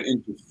they get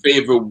into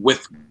favor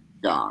with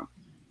God.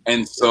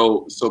 And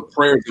so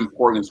prayer is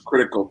important, it's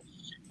critical.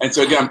 And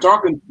so again, I'm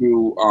talking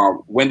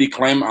to Wendy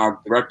Clem, our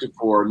director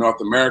for North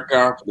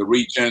America, for the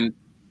region,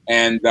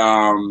 and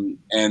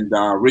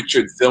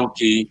Richard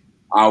Zilke,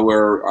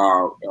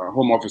 our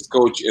home office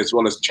coach, as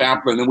well as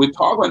chaplain. And we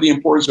talk about the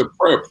importance of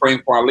prayer,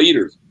 praying for our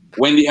leaders.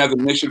 Wendy has a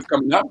mission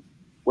coming up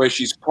where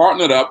she's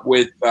partnered up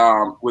with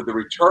the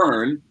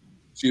Return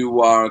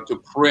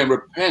to pray and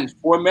repent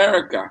for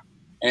America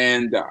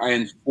and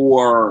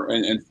for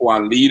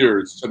our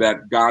leaders, so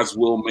that God's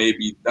will may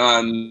be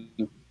done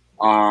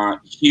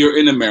here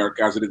in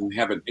America as it is in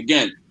heaven.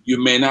 Again,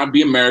 you may not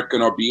be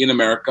American or be in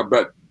America,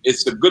 but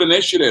it's a good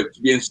initiative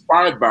to be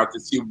inspired by, to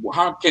see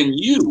how can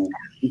you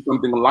do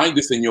something like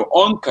this in your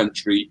own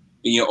country,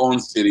 in your own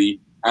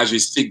city, as you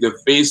seek the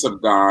face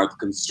of God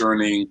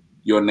concerning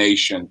your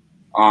nation.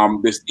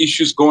 There's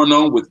issues going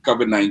on with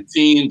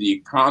COVID-19, the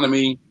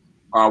economy,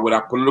 with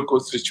our political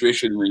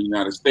situation in the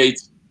United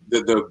States,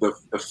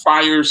 the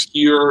fires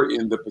here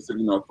in the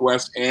Pacific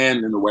Northwest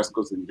and in the West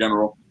Coast in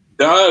general.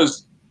 We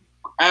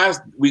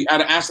got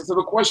to ask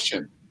ourselves a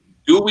question: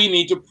 do we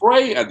need to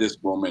pray at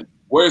this moment?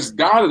 Where's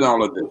God in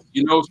all of this?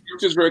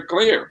 Scripture is very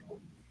clear.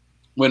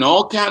 When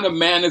all kind of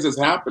madness is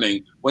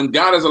happening, when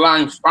God is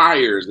allowing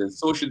fires and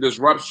social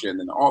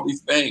disruption and all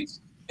these things,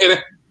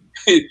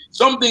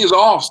 something is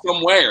off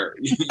somewhere.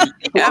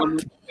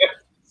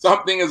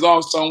 Something is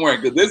off somewhere,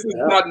 because this is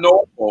not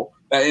normal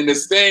that in the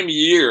same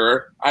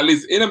year, at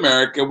least in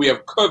America, we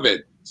have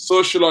COVID,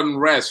 social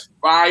unrest,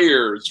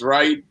 fires,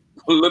 right?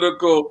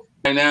 Political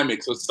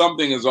dynamics. So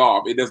something is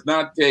off. It does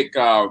not take,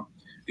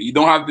 you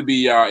don't have to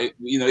be,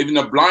 even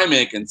a blind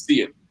man can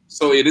see it.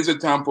 So it is a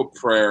time for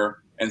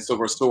prayer and so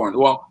forth, so on.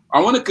 Well, I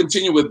want to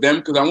continue with them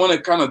because I want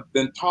to kind of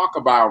then talk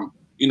about,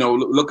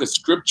 look at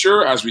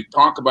scripture as we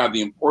talk about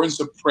the importance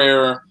of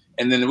prayer.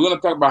 And then we're going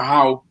to talk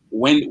about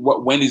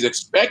what Wendy's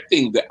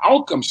expecting, the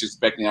outcome she's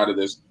expecting out of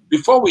this.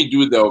 Before we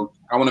do, though,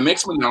 I want to make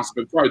some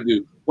announcement. Before I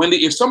do,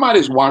 Wendy, if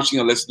somebody's watching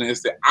and listening and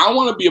say, I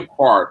want to be a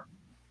part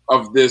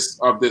of this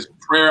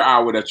prayer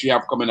hour that you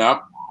have coming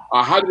up,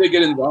 how do they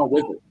get involved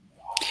with it?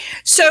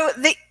 So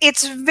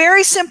it's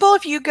very simple.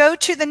 If you go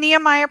to the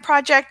Nehemiah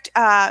Project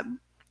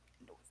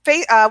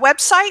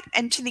website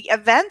and to the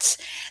events,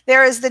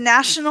 there is the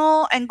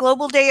National and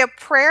Global Day of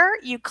Prayer.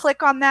 You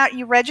click on that,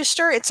 you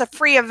register. It's a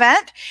free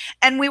event,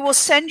 and we will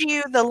send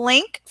you the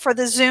link for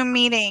the Zoom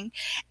meeting.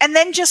 And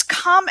then just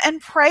come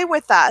and pray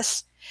with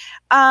us.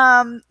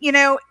 And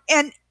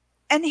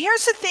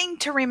here's the thing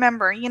to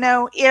remember,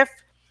 if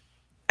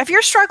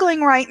you're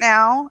struggling right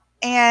now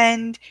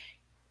and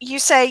you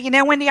say,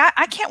 Wendy,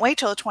 I can't wait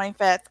till the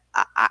 25th.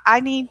 I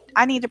need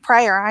a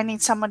prayer. I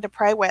need someone to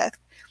pray with.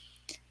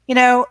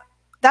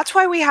 That's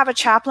why we have a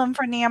chaplain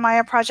for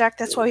Nehemiah Project.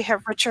 That's why we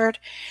have Richard.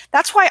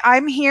 That's why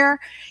I'm here.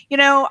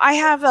 I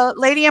have a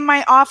lady in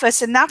my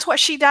office, and that's what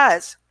she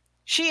does.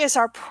 She is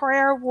our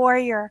prayer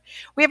warrior.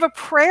 We have a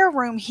prayer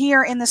room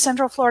here in the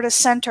Central Florida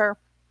Center.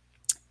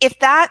 If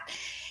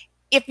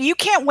you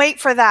can't wait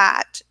for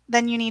that,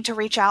 then you need to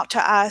reach out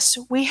to us.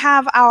 We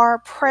have our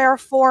prayer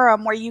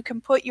forum where you can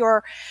put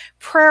your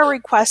prayer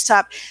requests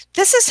up.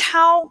 This is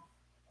how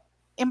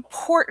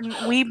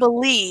important we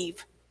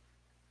believe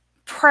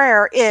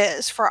prayer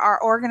is for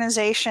our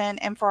organization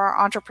and for our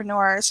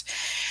entrepreneurs.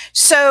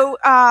 So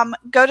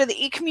go to the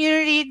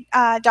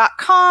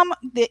ecommunity.com,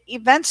 the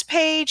events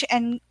page,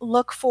 and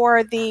look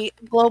for the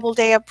Global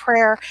Day of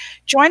Prayer.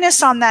 Join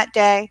us on that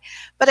day.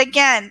 But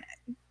again,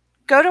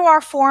 go to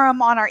our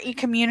forum on our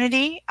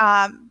eCommunity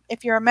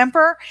if you're a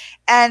member,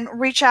 and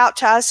reach out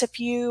to us if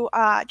you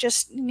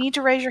just need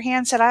to raise your hand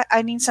and say,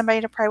 I need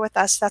somebody to pray with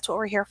us. That's what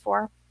we're here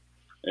for.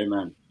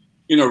 Amen.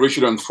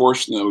 Richard,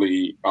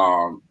 unfortunately,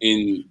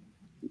 in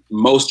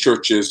most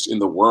churches in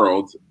the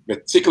world,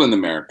 particularly in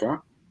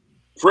America,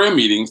 prayer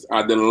meetings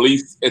are the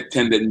least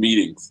attended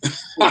meetings.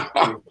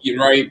 You're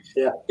right.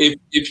 Yeah.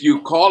 If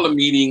you call a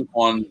meeting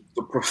on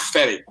the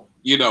prophetic,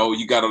 you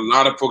got a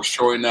lot of folks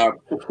showing up.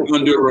 You're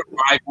going to do a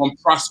revival on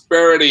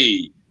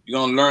prosperity. You're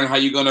going to learn how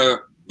you're going to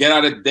get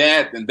out of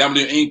debt and double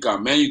your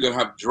income. Man, you're going to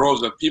have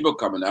droves of people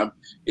coming up.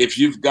 If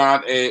you've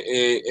got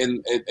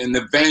an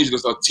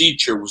evangelist or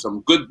teacher with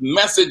some good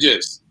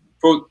messages.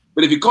 But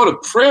if you call a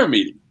prayer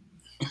meeting,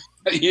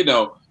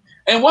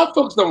 and what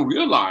folks don't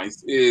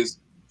realize is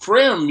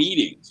prayer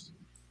meetings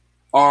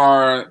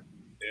are,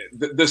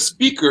 the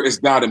speaker is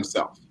God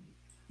himself,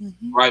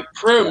 right?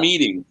 Prayer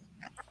meetings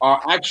are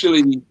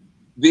actually,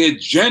 the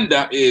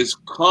agenda is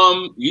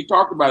you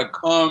talked about it,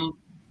 come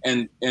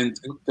and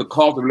to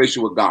call the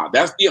relationship with God.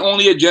 That's the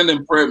only agenda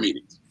in prayer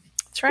meetings.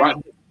 That's right.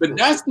 But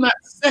that's not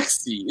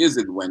sexy, is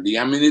it, Wendy?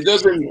 I mean, it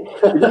doesn't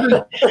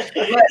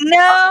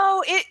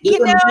no, you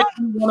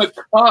want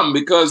to come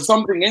because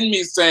something in me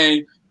is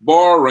saying,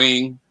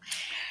 boring.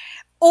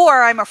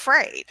 or I'm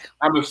afraid.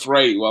 I'm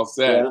afraid. Well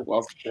said. Yeah.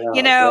 Well,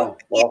 You know,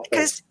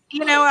 because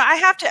you know, I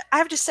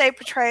have to say,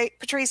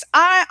 Patrice,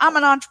 I'm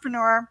an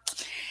entrepreneur,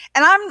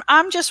 and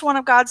I'm just one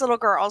of God's little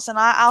girls, and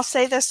I'll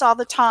say this all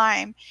the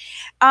time.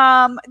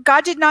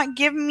 God did not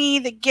give me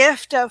the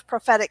gift of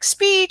prophetic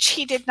speech.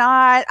 He did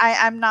not.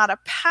 I'm not a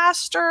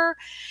pastor,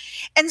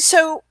 and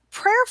so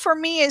prayer for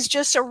me is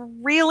just a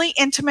really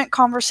intimate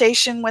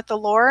conversation with the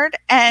Lord,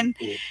 and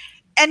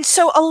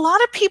so a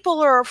lot of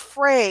people are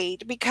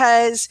afraid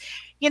because,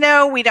 you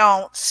know, we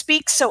don't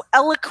speak so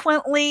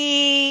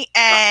eloquently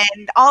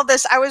and all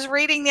this. I was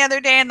reading the other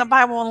day in the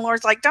Bible, and the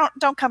Lord's like,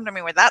 don't come to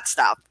me with that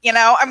stuff. You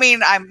know, I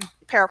mean, I'm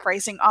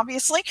paraphrasing,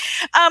 obviously.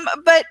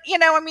 But, you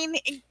know, I mean,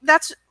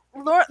 that's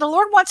the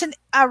Lord wants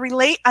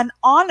an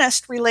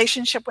honest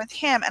relationship with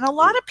him. And a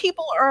lot of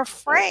people are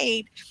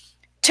afraid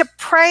to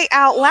pray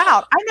out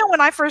loud. I know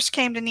when I first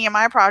came to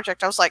Nehemiah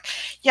Project, I was like,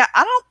 yeah,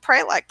 I don't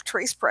pray like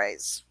Patrice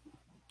prays.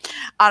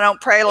 I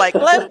don't pray like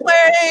Glenn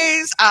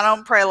prays. I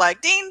don't pray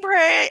like Dean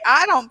pray.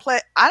 I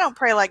don't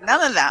pray like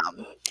none of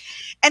them.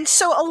 And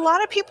so a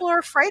lot of people are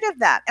afraid of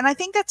that. And I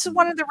think that's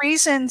one of the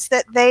reasons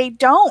that they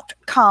don't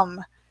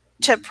come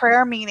to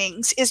prayer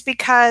meetings, is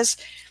because,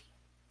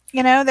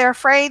 you know, they're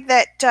afraid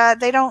that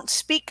they don't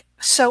speak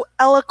so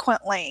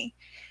eloquently.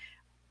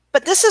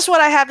 But this is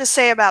what I have to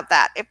say about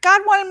that. If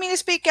God wanted me to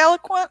speak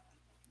eloquent,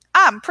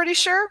 I'm pretty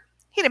sure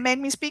he'd have made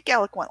me speak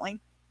eloquently.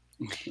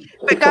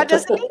 But God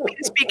doesn't need me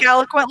to speak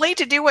eloquently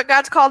to do what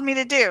God's called me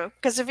to do.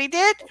 Because if he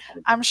did,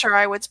 I'm sure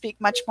I would speak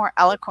much more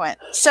eloquent.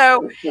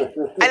 So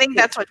I think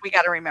that's what we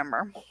got to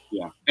remember.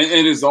 Yeah. And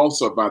it is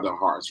also about the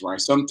hearts,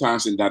 right?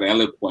 Sometimes in that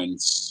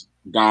eloquence,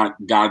 God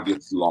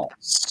gets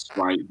lost,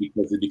 right?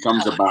 Because it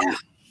becomes about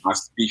our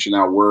speech and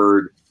our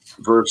word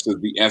versus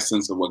the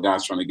essence of what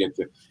God's trying to get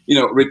to. You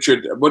know,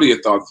 Richard, what are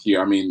your thoughts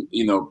here? I mean,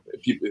 you know,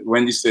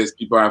 Wendy says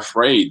people are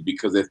afraid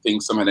because they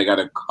think somehow they got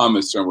to come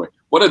a certain way.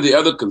 What are the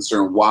other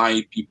concerns?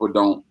 Why people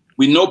don't?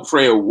 We know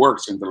prayer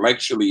works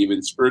intellectually,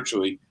 even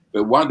spiritually,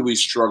 but why do we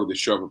struggle to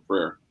show up a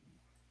prayer?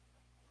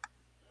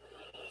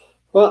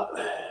 Well,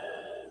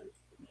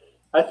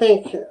 I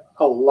think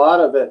a lot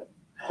of it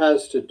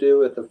has to do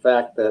with the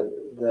fact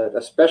that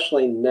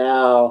especially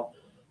now,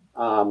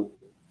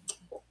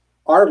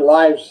 our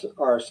lives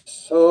are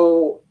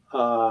so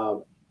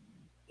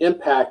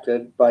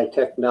impacted by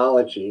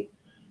technology,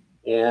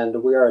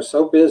 and we are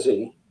so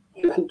busy.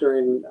 Even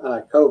during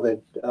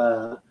COVID,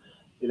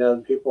 you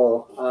know,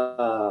 people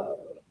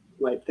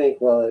might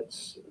think, well,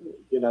 it's,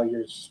 you know,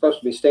 you're supposed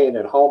to be staying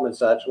at home and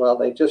such. Well,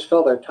 they just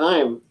fill their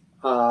time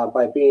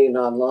by being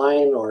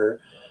online or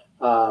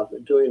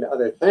doing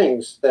other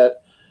things,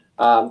 that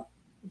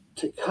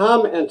to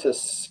come and to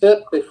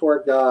sit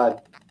before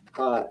God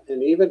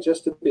and even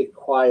just to be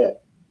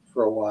quiet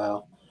for a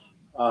while,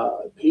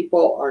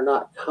 people are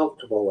not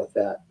comfortable with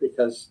that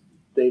because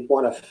they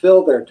want to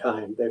fill their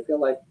time. They feel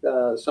like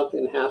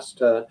something has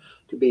to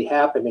be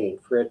happening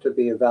for it to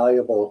be a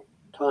valuable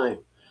time,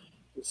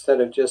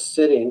 instead of just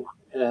sitting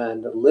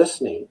and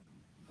listening.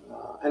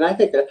 And I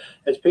think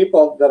as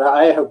people that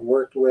I have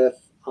worked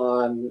with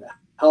on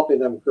helping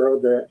them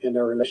grow in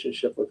their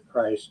relationship with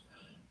Christ,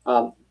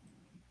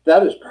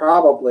 that is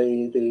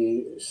probably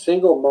the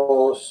single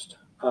most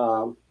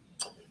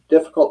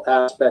difficult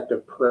aspect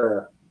of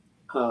prayer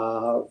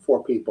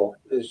for people,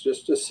 is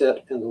just to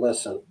sit and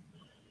listen.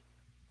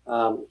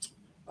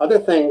 Other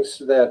things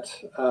that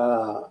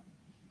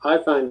I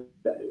find,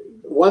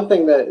 one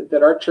thing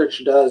that our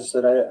church does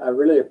that I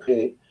really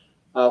appreciate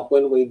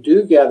when we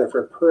do gather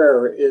for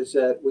prayer, is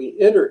that we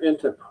enter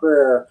into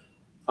prayer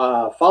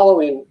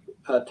following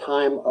a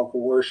time of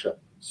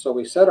worship. So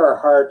we set our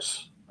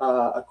hearts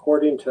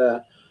according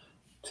to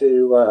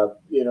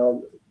you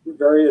know,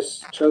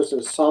 various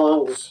chosen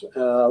songs,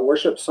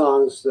 worship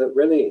songs that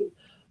really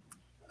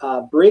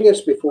bring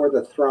us before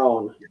the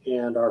throne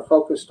and are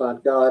focused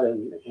on God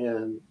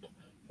and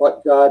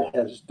what God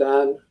has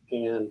done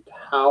and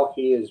how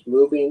he is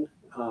moving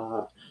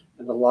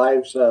in the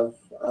lives of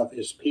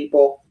his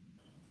people.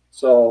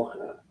 So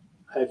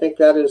I think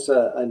that is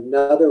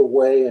another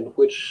way in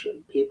which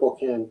people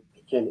can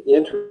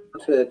enter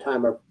into a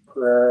time of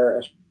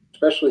prayer,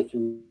 especially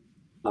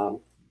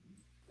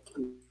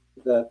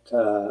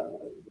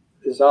that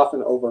is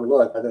often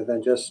overlooked, other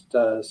than just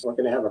we're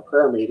going to have a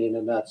prayer meeting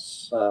and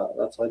that's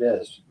what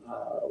it is.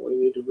 We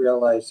need to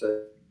realize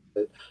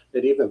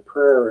that even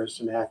prayer is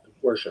an act of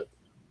worship.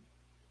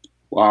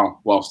 Wow,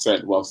 well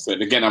said, well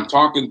said. Again, I'm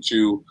talking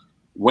to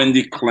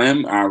Wendy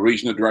Clem, our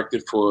regional director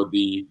for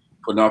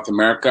North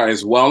America,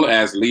 as well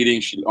as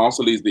she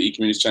also leads the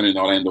E-Community Center in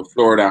Orlando,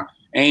 Florida,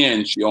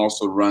 and she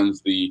also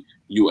runs the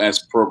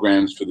U.S.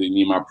 programs for the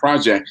Nehemiah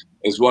Project,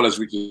 as well as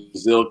Richard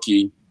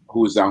Zilke,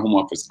 who is our home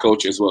office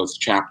coach, as well as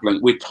chaplain.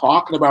 We're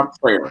talking about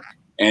prayer.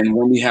 And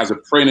Wendy has a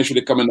prayer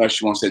initiative coming up.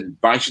 She wants to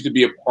invite you to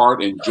be a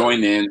part and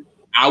join in.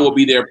 I will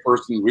be there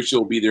personally. Richard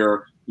will be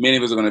there. Many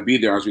of us are going to be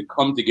there as we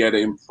come together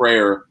in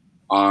prayer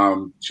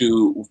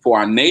for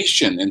our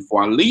nation and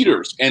for our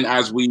leaders. And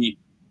as we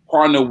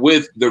partner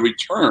with the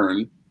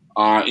return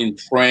in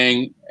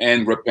praying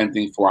and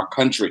repenting for our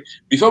country.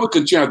 Before we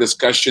continue our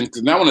discussion,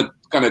 because now I want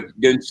to kind of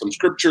get into some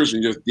scriptures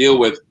and just deal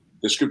with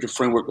the scripture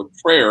framework of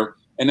prayer.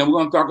 And then we're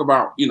going to talk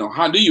about,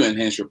 how do you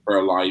enhance your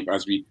prayer life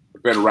as we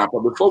prepare to wrap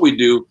up. Before we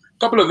do, a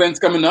couple of events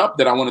coming up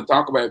that I want to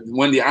talk about.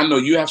 Wendy, I know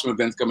you have some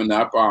events coming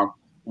up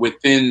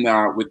within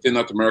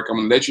North America. I'm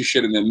going to let you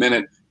share in a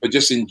minute. But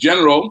just in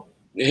general,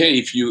 hey,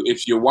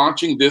 if you're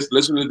watching this,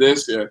 listen to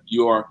this,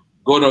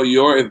 go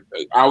to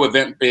our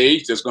event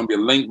page. There's going to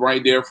be a link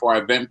right there for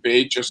our event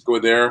page. Just go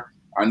there.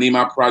 Our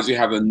Nehemiah Project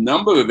have a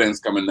number of events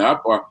coming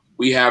up.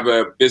 We have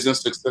a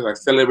Business Success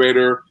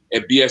Accelerator, a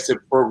BSF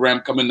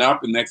program coming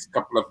up in the next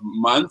couple of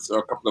months or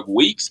a couple of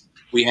weeks.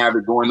 We have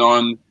it going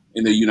on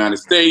in the United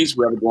States.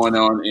 We have it going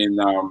on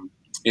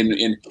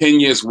in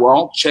Kenya as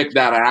well. Check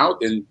that out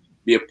and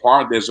be a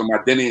part. There's some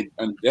identity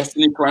and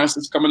destiny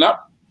classes coming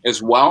up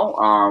as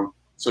well.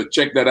 So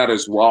check that out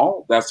as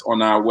well. That's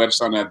on our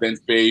website, on our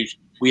events page.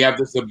 We have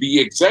the Be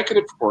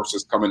Executive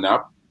courses coming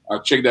up.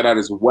 Check that out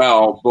as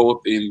well,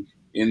 both in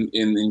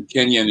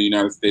Kenya and the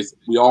United States.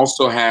 We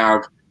also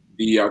have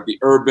the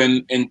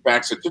Urban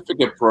Impact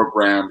Certificate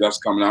program that's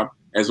coming up,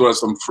 as well as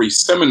some free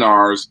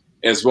seminars,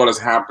 as well as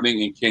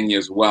happening in Kenya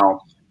as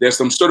well. There's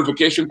some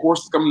certification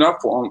courses coming up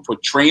for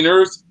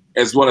trainers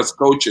as well as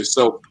coaches.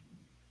 So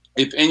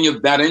if any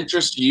of that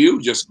interests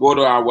you, just go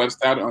to our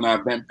website on our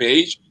event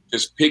page.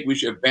 Just pick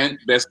which event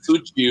best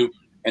suits you,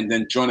 and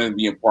then join and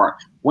be a part.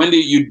 Wendy,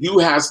 you do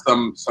have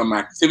some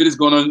activities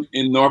going on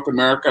in North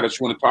America that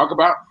you want to talk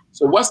about.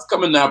 So what's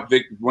coming up,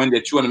 Vic, Wendy,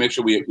 that you want to make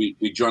sure we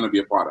join and be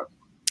a part of?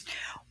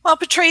 Well,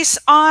 Patrice,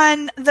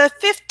 on the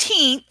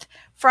 15th,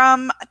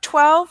 from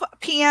 12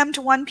 p.m.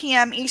 to 1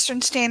 p.m.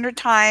 Eastern Standard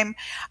Time,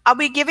 I'll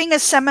be giving a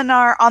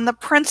seminar on the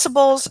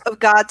principles of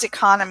God's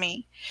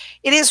economy.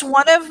 It is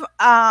one of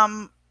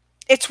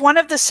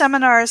the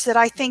seminars that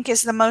I think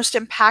is the most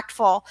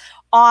impactful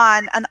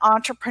on an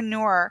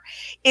entrepreneur,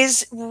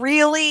 is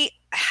really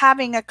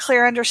having a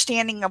clear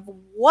understanding of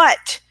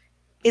what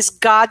is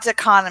God's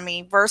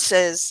economy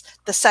versus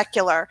the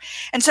secular.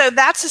 And so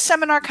that's a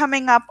seminar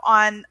coming up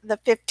on the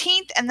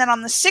 15th. And then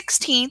on the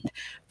 16th,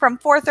 from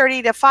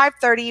 4:30 to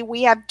 5:30,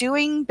 we have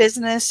Doing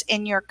Business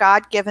in Your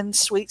God-Given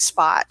Sweet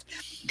Spot.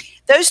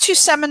 Those two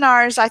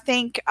seminars, I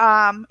think,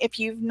 if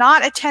you've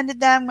not attended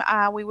them,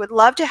 we would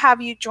love to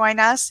have you join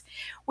us.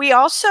 We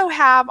also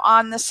have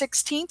on the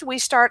 16th, we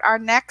start our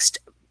next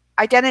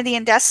Identity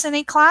and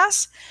Destiny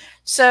class.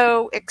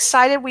 So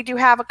excited. We do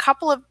have a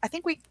couple of, I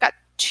think we've got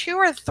 2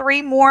 or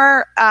 3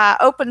 more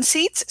open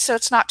seats. So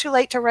it's not too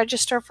late to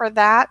register for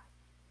that.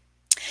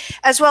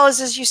 As well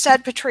as you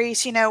said,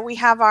 Patrice, we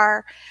have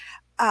our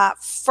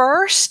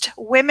first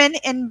Women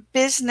in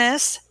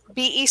Business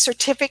BE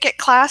certificate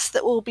class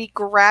that will be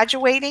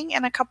graduating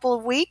in a couple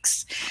of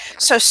weeks.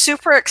 So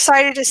super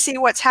excited to see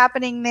what's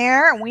happening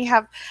there. And we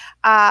have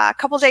a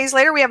couple of days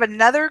later, we have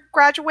another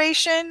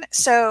graduation.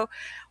 So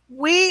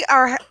we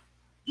are,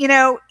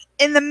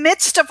 in the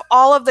midst of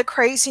all of the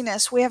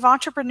craziness, we have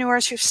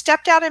entrepreneurs who've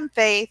stepped out in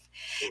faith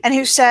and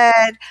who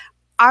said,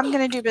 I'm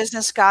going to do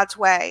business God's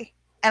way.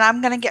 And I'm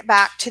going to get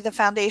back to the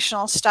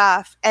foundational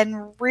stuff,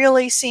 and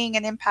really seeing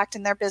an impact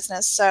in their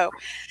business. So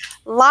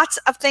lots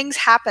of things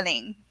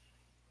happening.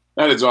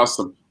 That is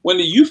awesome.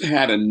 Wendy, you've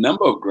had a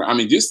number of,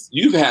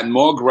 you've had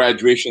more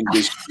graduations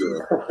this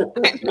year.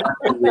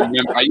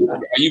 Are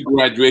you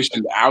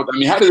graduation out?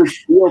 How does it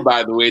feel,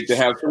 by the way, to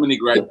have so many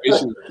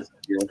graduations this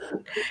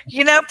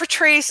year?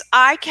 Patrice,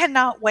 I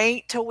cannot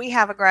wait till we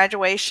have a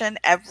graduation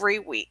every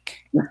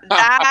week.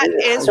 That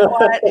is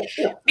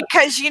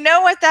because you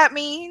know what that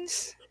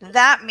means?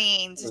 That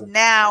means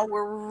now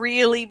we're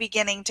really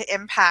beginning to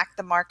impact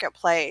the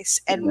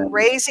marketplace and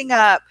raising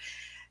up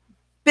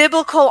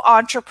biblical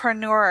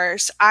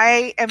entrepreneurs.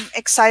 I am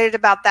excited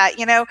about that,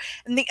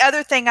 and the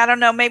other thing, I don't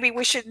know, maybe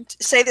we shouldn't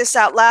say this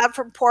out loud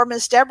from poor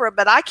Miss Deborah,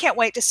 but I can't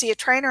wait to see a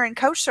trainer and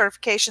coach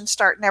certification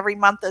starting every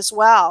month as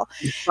well,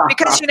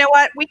 because you know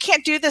what? We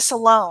can't do this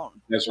alone.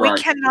 That's right.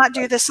 We cannot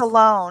do this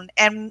alone.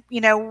 And,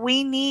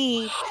 we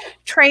need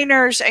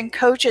trainers and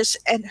coaches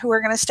who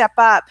are going to step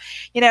up,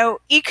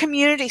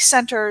 e-community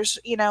centers,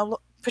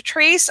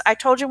 Patrice, I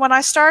told you when I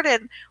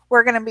started,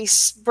 we're going to be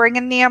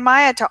bringing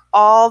Nehemiah to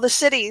all the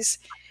cities.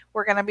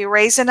 We're going to be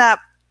raising up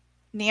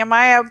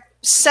Nehemiah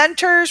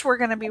centers. We're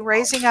going to be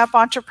raising up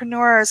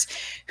entrepreneurs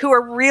who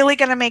are really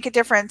going to make a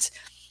difference.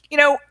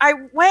 I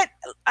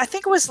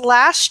think it was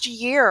last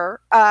year,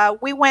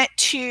 we went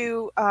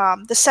to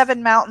the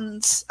Seven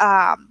Mountains,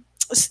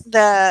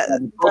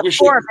 the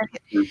forum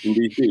in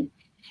DC.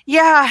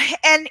 Yeah.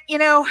 And,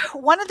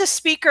 one of the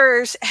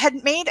speakers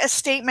had made a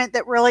statement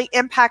that really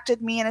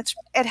impacted me, and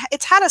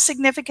it's had a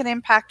significant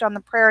impact on the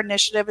prayer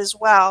initiative as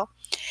well.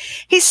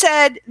 He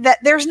said that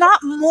there's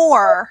not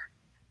more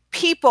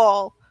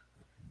people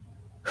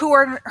who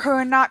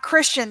are not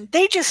Christian.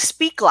 They just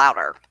speak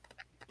louder.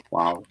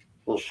 Wow.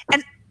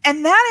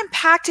 And that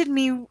impacted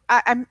me.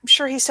 I'm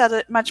sure he said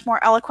it much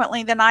more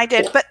eloquently than I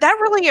did, but that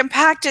really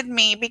impacted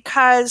me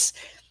because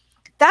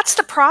that's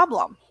the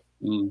problem.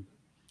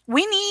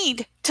 we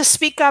need to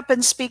speak up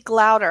and speak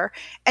louder.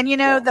 And, you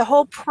know, the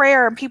whole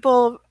prayer, and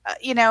people,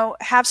 you know,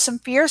 have some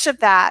fears of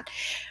that,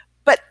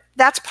 but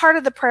that's part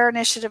of the prayer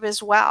initiative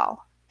as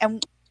well.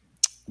 And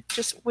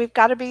just, we've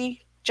got to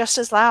be just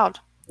as loud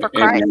for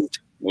Christ.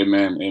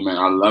 Amen. Amen.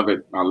 I love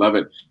it. I love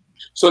it.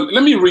 So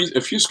let me read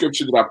a few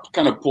scriptures that I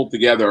kind of pulled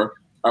together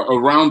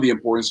around the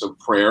importance of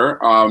prayer.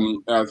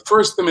 1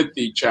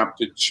 Timothy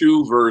chapter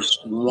 2, verse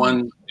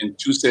 1 and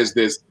 2 says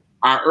this: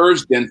 I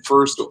urge then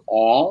first of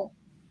all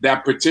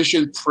that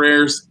petition,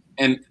 prayers,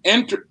 and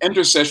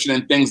intercession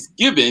and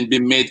thanksgiving be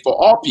made for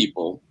all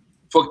people,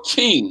 for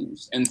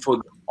kings, and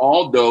for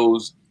all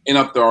those in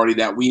authority,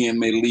 that we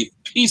may live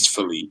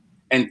peacefully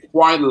and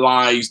quiet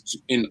lives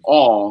in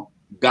all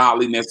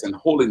godliness and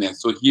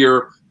holiness. So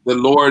here the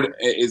Lord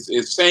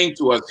is saying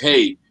to us,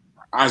 hey,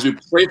 as we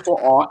pray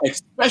for all,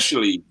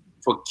 especially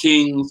for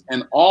kings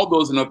and all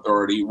those in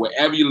authority,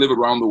 wherever you live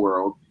around the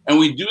world, and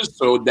we do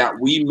so that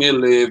we may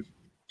live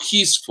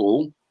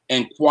peaceful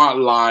and quiet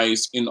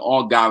lives in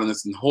all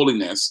godliness and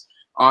holiness.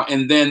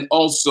 And then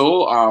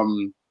also,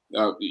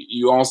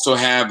 you also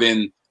have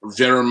in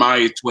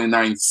Jeremiah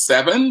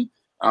 29:7,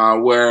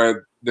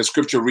 where the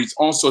scripture reads,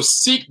 also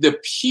seek the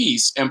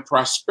peace and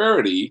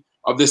prosperity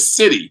of the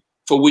city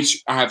for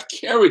which I have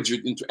carried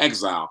you into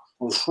exile.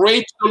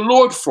 Pray to the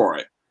Lord for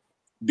it,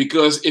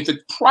 because if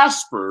it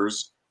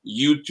prospers,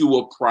 you too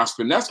will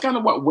prosper. And that's kind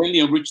of what Wendy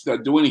and Richard are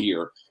doing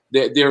here.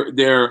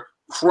 They're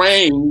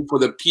praying for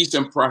the peace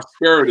and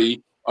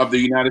prosperity of the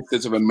United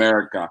States of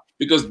America,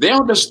 because they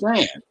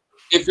understand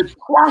if it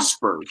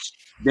prospers,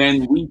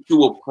 then we too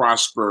will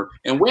prosper.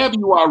 And wherever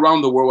you are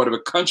around the world, whatever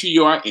country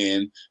you are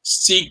in,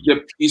 seek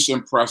the peace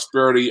and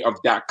prosperity of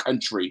that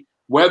country.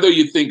 Whether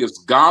you think it's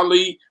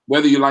godly,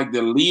 whether you like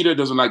the leader,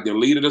 doesn't like the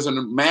leader,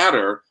 doesn't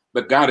matter.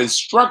 But God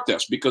instructs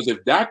us, because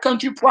if that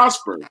country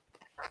prospers,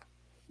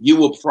 you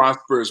will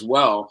prosper as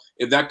well.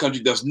 If that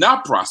country does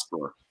not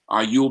prosper,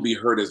 you will be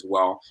hurt as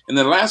well. And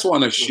the last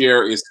one to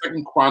share is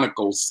 2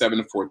 Chronicles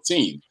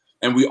 7:14.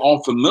 And we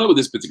all familiar with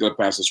this particular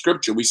passage of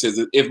scripture, which says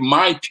that if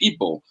my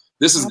people,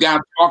 this is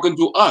God talking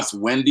to us,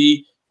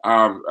 Wendy,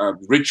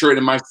 Richard,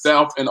 and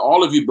myself, and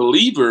all of you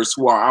believers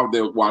who are out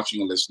there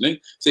watching and listening,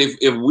 say,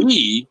 if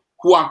we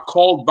who are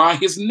called by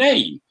his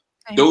name,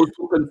 those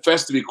who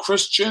confess to be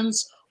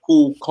Christians,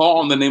 who call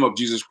on the name of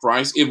Jesus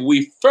Christ, if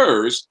we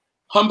first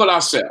humble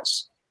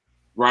ourselves,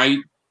 right?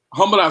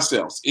 Humble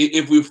ourselves.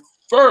 If we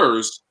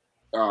first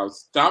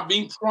stop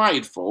being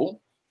prideful,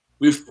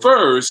 we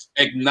first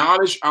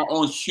acknowledge our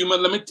own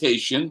human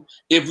limitation,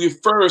 if we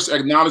first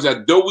acknowledge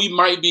that though we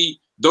might be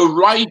the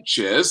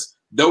righteous,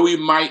 though we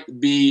might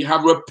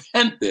have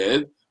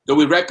repented, though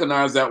we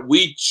recognize that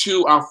we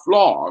too are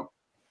flawed,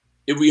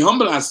 if we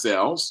humble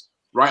ourselves,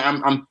 right?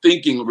 I'm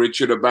thinking,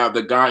 Richard, about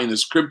the guy in the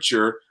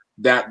scripture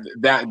that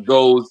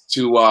goes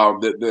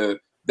to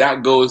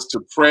that goes to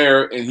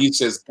prayer, and he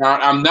says,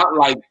 God, I'm not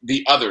like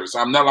the others.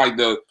 I'm not like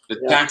the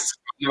tax,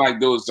 I'm not like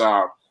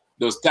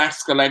those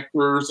tax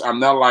collectors. I'm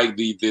not like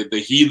the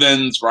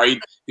heathens, right?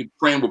 He's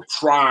praying with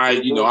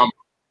pride. You know, I'm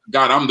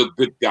the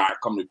good guy. I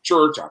come to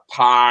church, I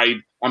tithe,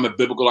 I'm a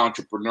biblical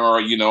entrepreneur.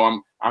 You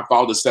know, I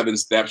follow the 7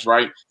 steps,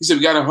 right? He said,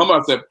 we got to humble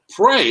ourselves,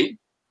 pray,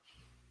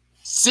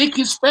 seek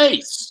his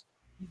face.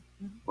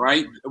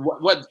 Right?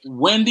 What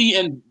Wendy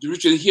and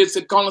Richard here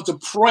said, calling us to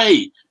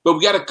pray, but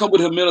we got to come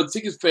with humility,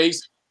 seek his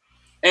face,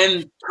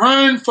 and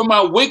turn from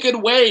our wicked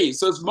ways.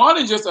 So it's more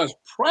than just us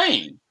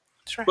praying,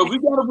 but we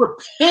got to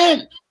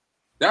repent.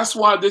 That's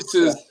why this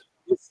is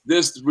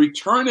this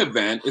return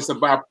event. It's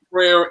about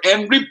prayer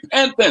and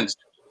repentance.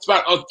 It's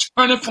about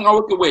turning from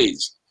our wicked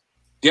ways.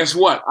 Guess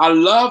what? I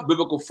love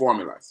biblical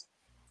formulas.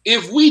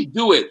 If we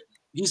do it,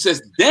 he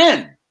says,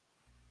 then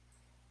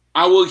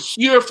I will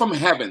hear from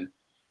heaven.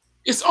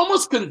 It's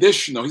almost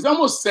conditional. He's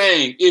almost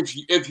saying,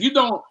 if you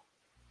don't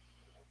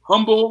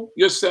humble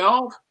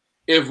yourself,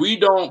 if we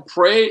don't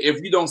pray,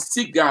 if you don't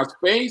seek God's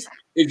face,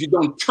 if you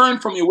don't turn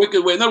from your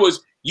wicked way, in other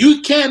words,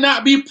 you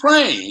cannot be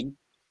praying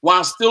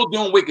while still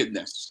doing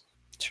wickedness.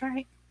 That's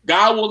right.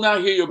 God will not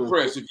hear your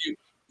prayers. If you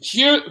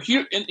hear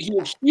and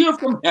he'll hear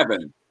from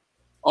heaven,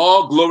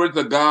 all glory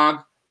to God,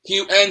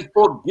 and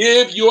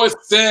forgive your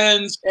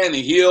sins and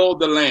heal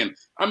the land.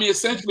 I mean,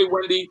 essentially,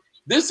 Wendy,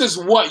 this is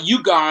what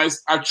you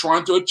guys are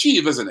trying to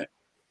achieve, isn't it?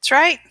 That's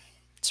right.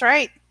 That's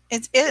right.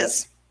 It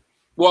is.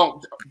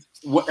 Well,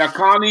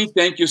 Connie,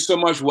 thank you so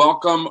much.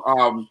 Welcome.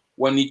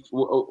 Wani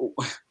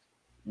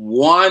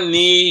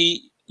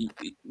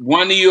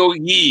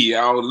Yoyi,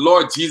 our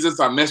Lord Jesus,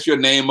 I messed your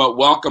name up.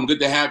 Welcome.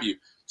 Good to have you.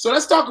 So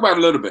let's talk about it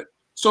a little bit.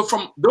 So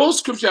from those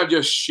scriptures I've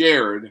just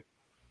shared,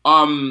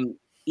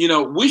 you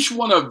know, which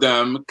one of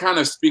them kind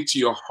of speak to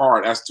your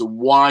heart as to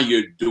why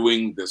you're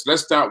doing this?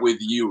 Let's start with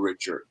you,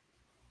 Richard.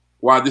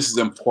 Why this is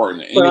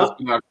important. Well,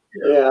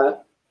 yeah,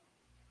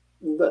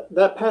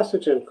 that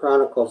passage in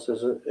Chronicles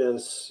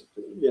is,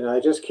 you know, I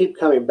just keep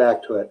coming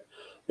back to it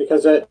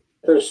because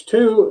there's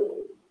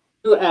two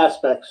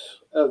aspects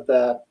of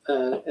that,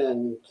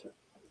 and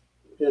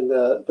in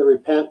the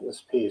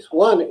repentance piece.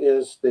 One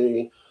is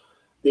the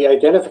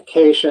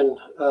identification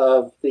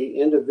of the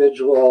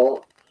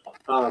individual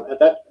And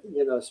that,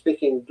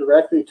 speaking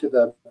directly to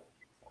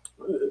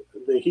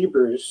the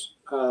Hebrews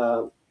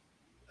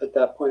at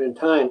that point in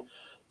time.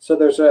 So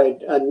there's a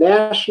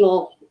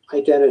national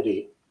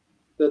identity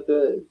that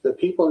the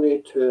people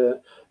need to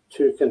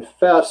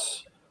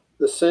confess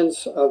the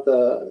sins of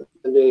the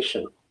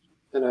nation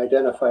and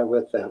identify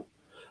with them.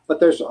 But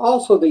there's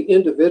also the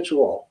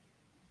individual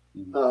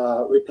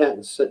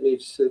repentance that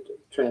needs to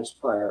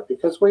transpire,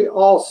 because we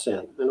all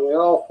sin and we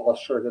all fall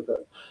short of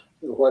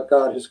what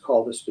God has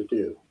called us to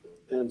do.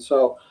 And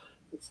so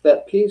it's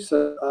that piece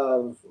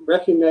of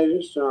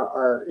recognizing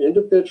our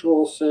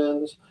individual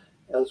sins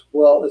as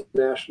well as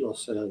national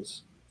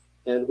sins.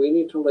 And we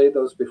need to lay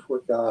those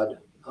before God,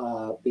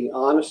 be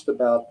honest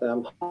about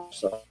them,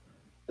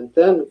 and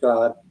then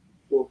God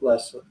will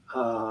bless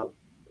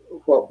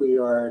what we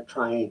are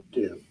trying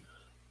to do.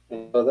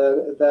 And so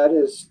that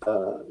is,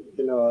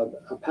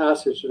 a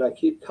passage that I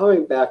keep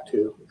coming back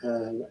to,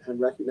 and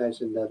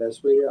recognizing that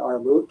as we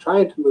are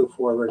trying to move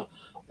forward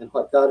and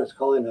what God is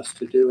calling us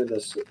to do in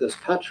this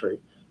country,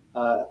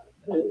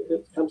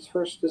 it comes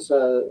first as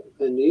a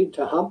need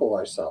to humble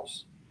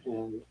ourselves.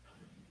 And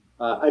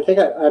I think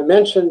I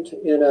mentioned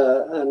in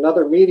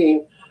another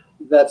meeting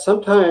that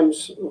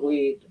sometimes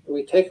we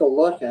take a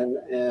look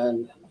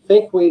and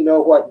think we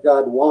know what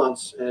God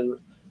wants, and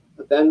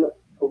then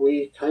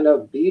we kind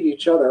of beat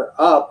each other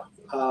up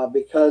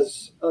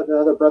because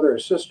another brother or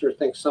sister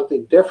thinks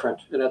something different,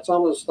 and it's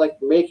almost like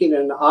making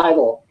an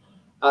idol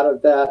out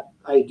of that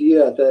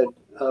idea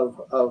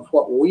of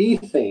what we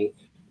think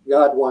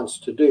God wants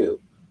to do,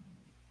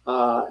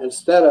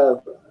 instead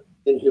of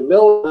in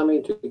humility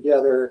coming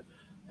together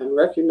and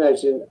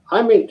recognizing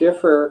I may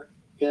differ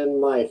in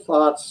my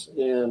thoughts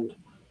and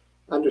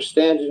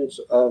understandings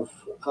of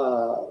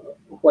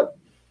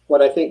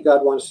what I think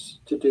God wants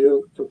to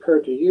do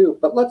compared to you,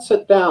 but let's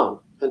sit down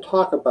and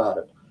talk about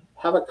it,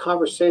 have a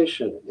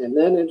conversation, and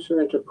then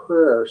enter into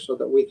prayer so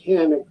that we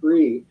can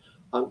agree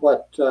on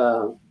what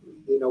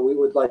we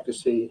would like to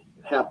see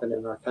happen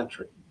in our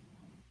country.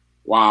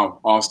 Wow,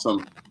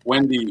 awesome.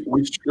 Wendy,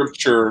 which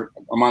scripture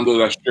among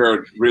those I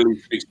shared really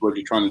speaks to what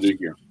you're trying to do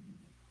here?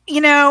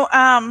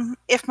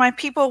 If my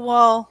people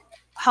will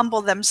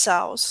humble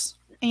themselves,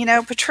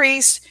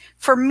 Patrice,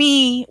 for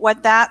me,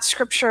 what that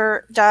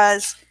scripture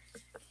does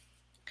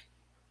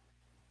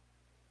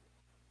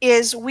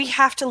is we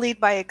have to lead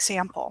by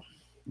example.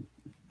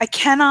 I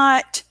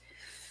cannot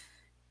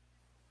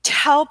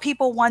tell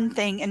people one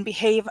thing and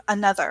behave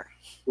another.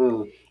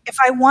 If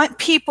I want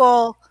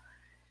people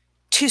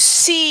to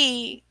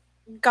see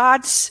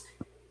God's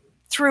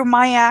through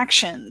my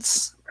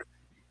actions,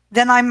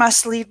 then I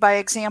must lead by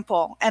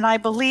example. And I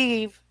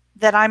believe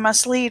that I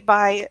must lead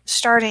by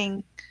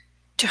starting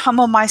to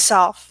humble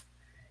myself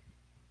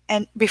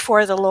and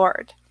before the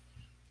Lord,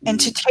 and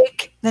to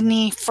take the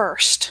knee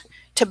first,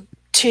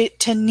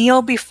 to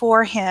kneel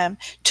before him,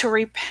 to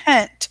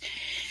repent.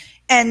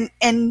 And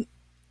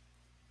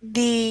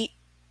the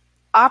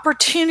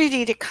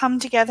opportunity to come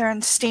together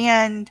and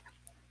stand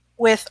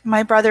with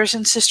my brothers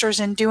and sisters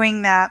in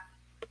doing that,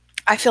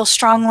 I feel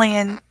strongly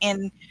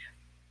in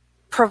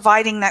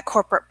providing that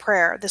corporate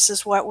prayer. This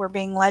is what we're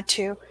being led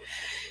to.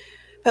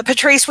 But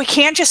Patrice, we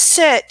can't just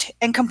sit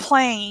and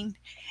complain,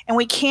 and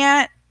we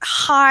can't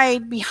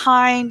hide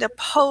behind a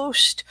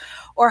post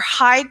or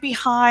hide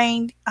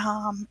behind,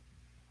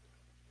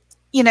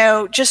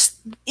 just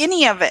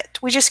any of it.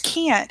 We just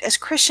can't. As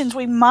Christians,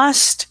 we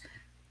must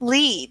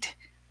lead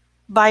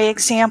by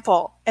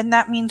example. And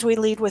that means we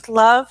lead with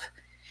love.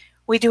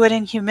 We do it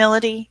in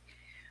humility.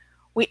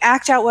 We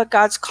act out what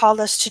God's called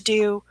us to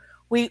do.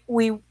 We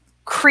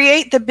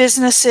create the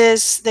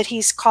businesses that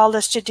he's called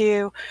us to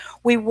do.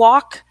 We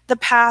walk the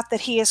path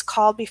that he has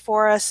called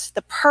before us,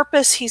 the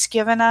purpose he's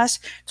given us.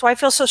 So I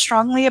feel so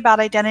strongly about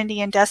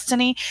identity and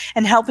destiny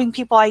and helping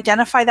people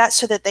identify that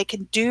so that they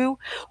can do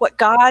what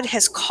God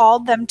has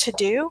called them to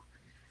do.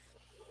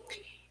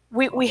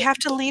 We have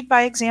to lead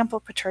by example,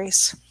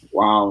 Patrice.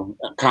 Wow.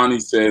 Connie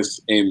says,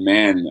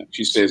 amen.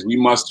 She says, we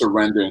must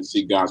surrender and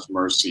seek God's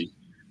mercy.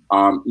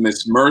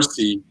 Miss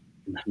Mercy,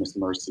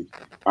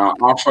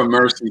 Alpha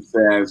Mercy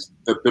says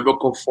the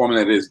biblical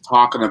formula is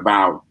talking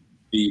about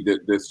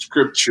the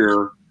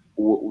scripture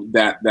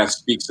that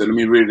speaks. Let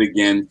me read it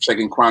again.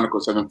 2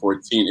 Chronicles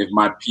 7:14. If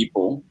my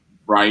people,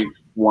 right,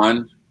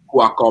 1, who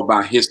are called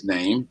by his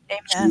name,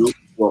 Amen. 2,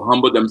 will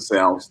humble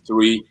themselves,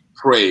 3,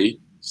 pray,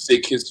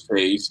 seek his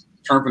face,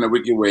 turn from the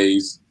wicked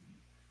ways,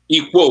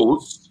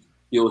 equals,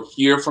 he'll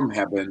hear from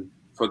heaven,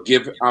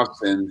 forgive our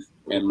sins,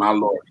 and my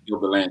Lord heal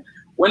the land.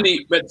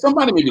 Wendy, but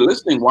somebody may be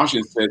listening,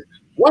 watching, says,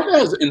 what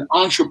is an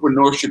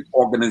entrepreneurship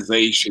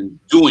organization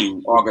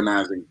doing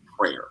organizing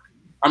prayer?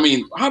 I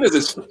mean, how does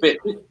this fit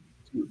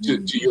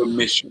to your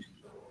mission?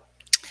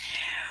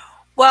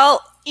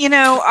 Well,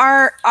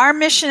 our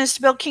mission is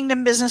to build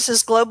kingdom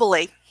businesses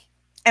globally.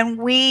 And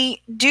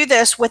we do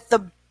this with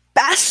the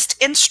best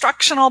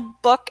instructional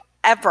book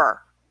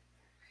ever,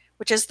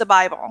 which is the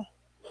Bible.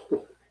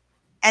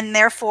 And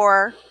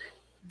therefore,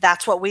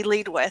 that's what we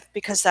lead with,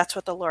 because that's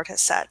what the Lord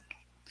has said.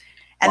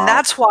 And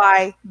that's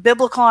why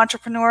biblical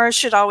entrepreneurs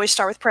should always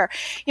start with prayer.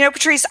 You know,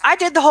 Patrice, I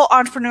did the whole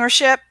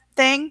entrepreneurship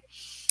thing,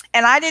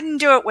 and I didn't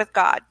do it with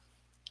God.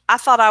 I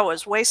thought I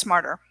was way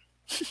smarter.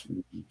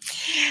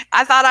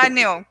 I thought I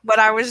knew what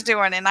I was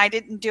doing, and I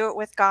didn't do it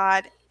with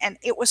God. And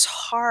it was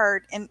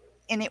hard, and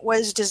it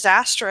was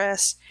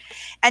disastrous.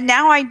 And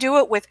now I do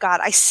it with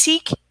God. I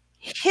seek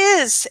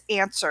his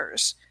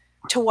answers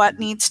to what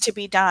needs to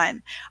be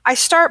done. I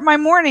start my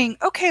morning,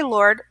 okay,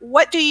 Lord,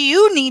 what do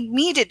you need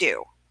me to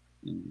do?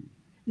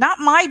 Not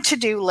my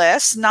to-do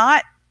list,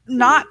 not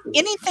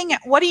anything.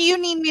 What do you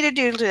need me to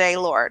do today,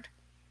 Lord?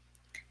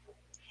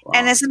 Wow.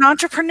 And as an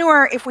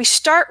entrepreneur, if we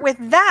start with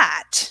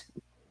that,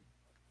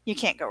 you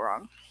can't go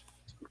wrong.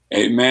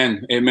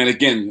 Amen. Amen.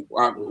 Again,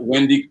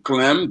 Wendy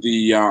Clem,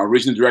 the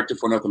regional director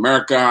for North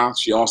America.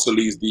 She also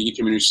leads the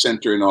E-Community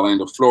Center in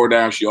Orlando,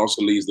 Florida. She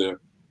also leads the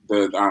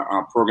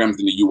programs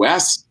in the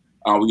U.S.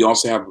 We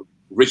also have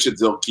Richard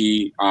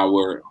Zilke,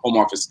 our home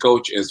office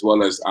coach, as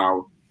well as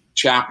our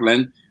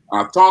chaplain,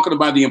 talking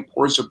about the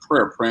importance of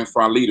prayer, praying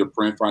for our leader,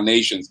 praying for our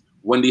nations.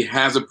 Wendy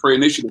has a prayer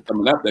initiative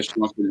coming up that she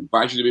wants to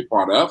invite you to be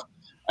part of.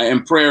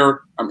 And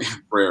prayer.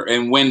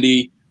 And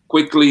Wendy,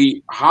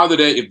 quickly, how do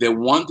they, if they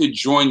want to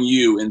join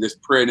you in this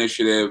prayer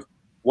initiative,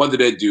 what do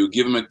they do?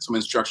 Give them some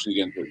instruction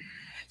again, please.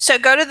 So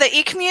go to the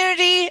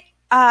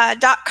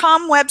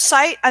ecommunity.com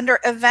website under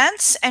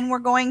events, and we're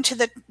going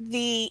to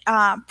the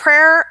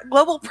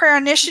Global Prayer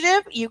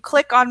Initiative. You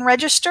click on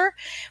register,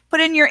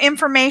 put in your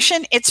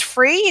information. It's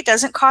free. It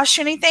doesn't cost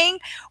you anything.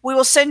 We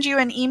will send you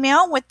an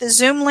email with the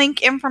Zoom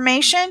link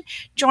information.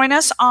 Join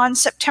us on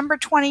September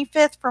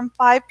 25th from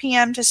 5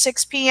 p.m. to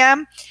 6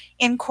 p.m.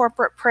 in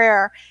corporate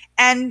prayer.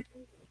 And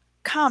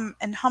come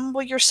and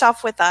humble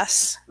yourself with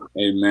us.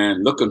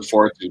 Amen. Looking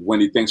forward to it.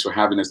 Wendy, thanks for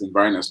having us,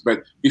 inviting us.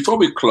 But before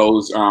we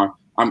close,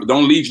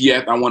 don't leave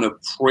yet. I want to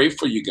pray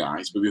for you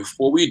guys. But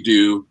before we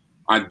do,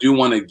 I do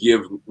want to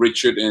give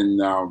Richard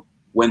and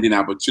Wendy an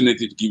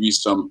opportunity to give you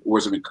some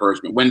words of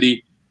encouragement.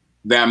 Wendy,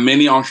 there are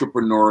many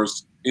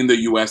entrepreneurs in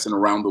the U.S. and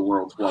around the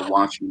world who are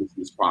watching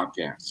this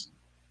podcast.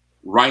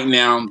 Right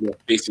now, they're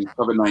facing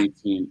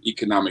COVID-19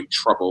 economic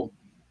trouble.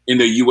 In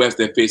the U.S.,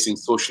 they're facing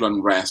social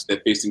unrest.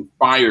 They're facing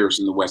fires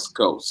in the West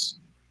Coast.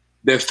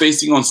 They're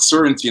facing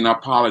uncertainty in our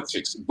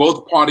politics.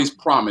 Both parties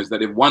promise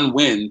that if one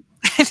wins,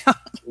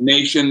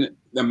 nation,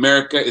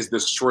 America is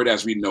destroyed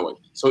as we know it.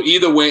 So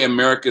either way,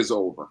 America is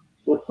over.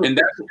 And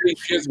that's really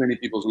kills many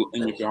people's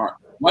in your heart.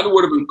 What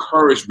word of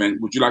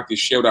encouragement would you like to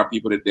share with our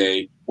people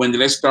today? Wendy,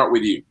 let's start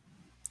with you.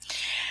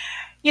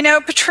 You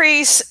know,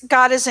 Patrice,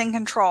 God is in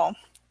control.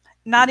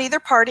 Not either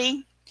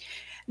party,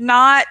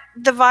 not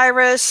the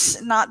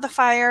virus, not the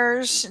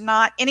fires,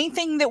 not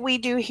anything that we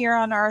do here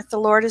on earth. The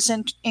Lord is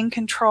in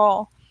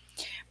control.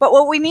 But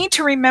what we need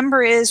to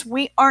remember is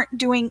we aren't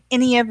doing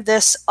any of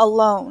this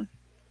alone.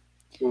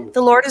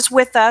 The Lord is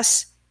with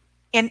us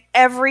in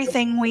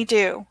everything we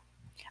do.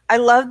 I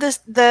love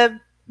the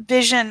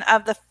vision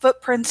of the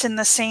footprints in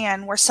the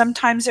sand, where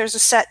sometimes there's a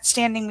set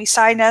standing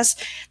beside us.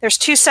 There's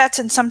two sets,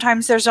 and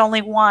sometimes there's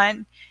only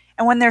one.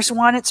 And when there's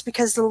one, it's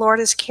because the Lord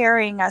is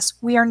carrying us.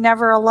 We are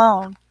never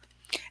alone.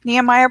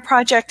 Nehemiah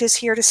Project is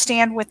here to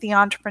stand with the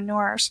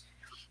entrepreneurs.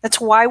 That's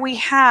why we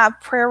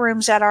have prayer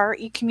rooms at our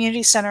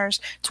community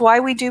centers. It's why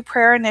we do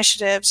prayer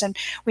initiatives, and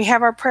we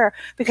have our prayer,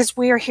 because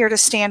we are here to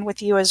stand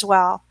with you as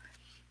well.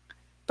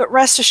 But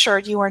rest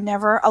assured, you are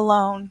never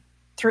alone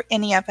through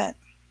any of it.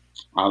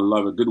 I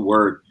love a good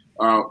word.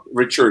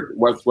 Richard,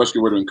 what's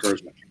your word of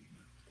encouragement?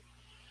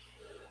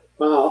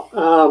 Well,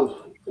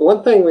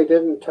 one thing we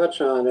didn't touch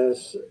on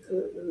is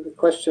the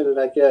question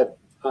that I get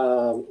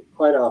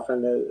quite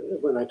often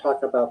when I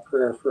talk about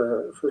prayer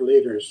for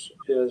leaders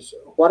is,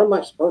 what am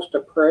I supposed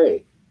to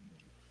pray?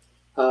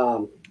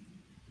 My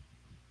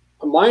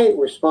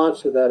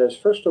response to that is,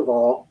 first of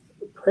all,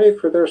 pray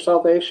for their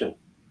salvation.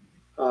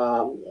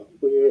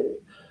 We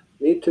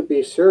need to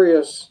be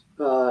serious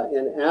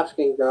in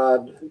asking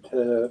God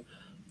to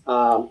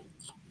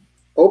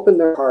open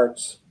their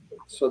hearts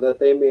so that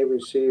they may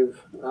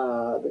receive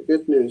the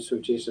good news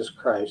of Jesus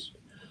Christ.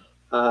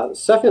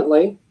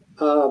 Secondly,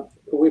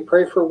 we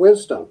pray for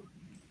wisdom,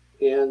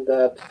 and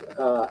that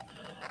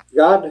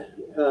God,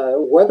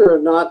 whether or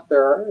not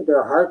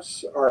their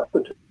hearts are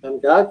open to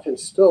them, God can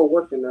still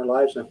work in their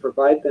lives and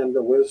provide them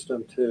the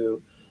wisdom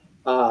to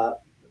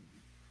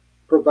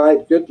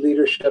provide good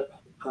leadership,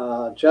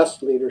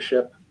 just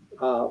leadership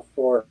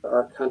for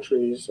our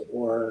countries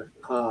or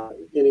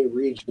any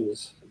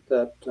regions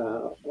that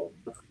we're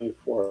looking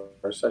for,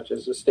 such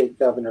as the state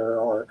governor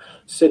or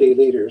city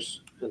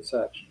leaders and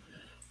such.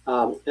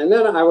 And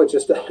then I would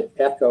just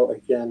echo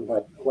again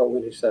what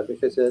Wendy said,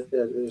 because it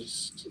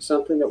is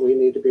something that we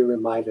need to be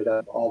reminded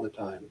of all the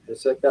time,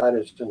 is that God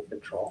is in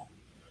control.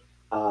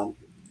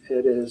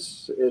 It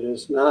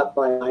is not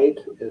by might,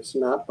 it's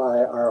not by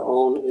our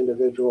own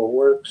individual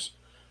works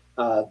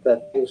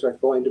that things are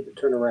going to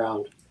turn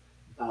around.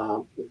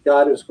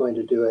 God is going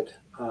to do it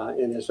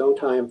in his own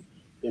time,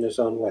 in his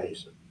own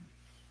ways.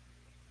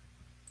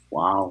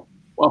 Wow.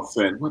 Well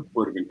said. What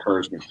word of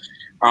encouragement?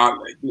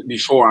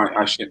 Before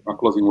I share my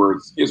closing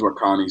words, here's what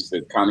Connie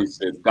said. Connie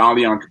said,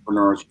 "Godly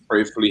entrepreneurs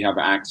prayerfully have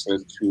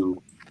access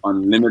to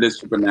unlimited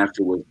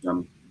supernatural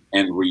wisdom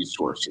and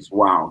resources."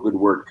 Wow, good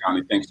word,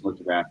 Connie. Thanks so much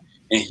for that.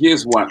 And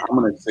here's what I'm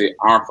going to say.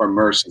 Arthur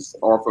Mercy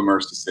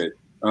said.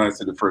 I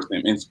said the first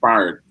name.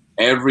 Inspired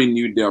every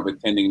new day of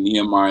attending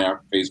Nehemiah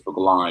Facebook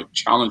Live,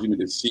 challenging me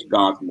to seek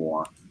God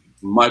more,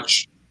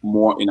 much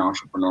more in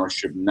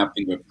entrepreneurship,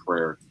 nothing but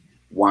prayer.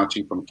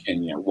 Watching from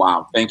Kenya.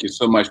 Wow. Thank you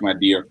so much, my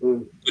dear.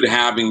 Good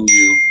having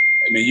you.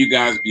 May you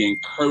guys be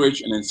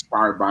encouraged and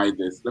inspired by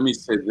this. Let me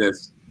say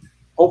this.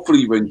 Hopefully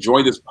you've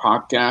enjoyed this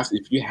podcast.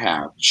 If you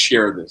have,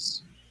 share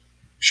this.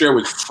 Share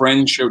with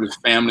friends, share with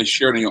family,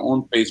 share it on your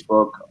own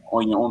Facebook,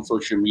 on your own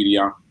social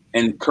media.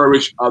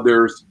 Encourage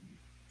others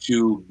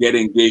to get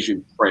engaged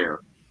in prayer.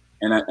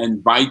 And I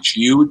invite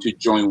you to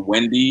join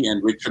Wendy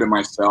and Richard and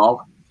myself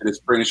to this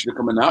prayer initiative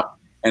coming up.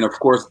 And of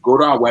course, go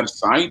to our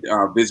website,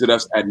 visit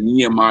us at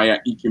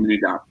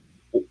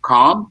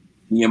nehemiahecommunity.com,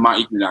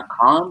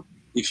 nehemiahecommunity.com.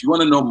 If you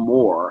want to know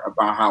more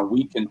about how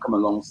we can come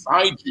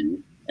alongside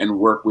you and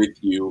work with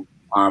you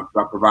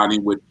by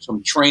providing with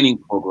some training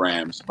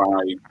programs,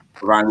 by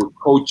providing with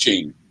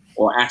coaching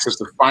or access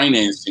to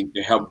financing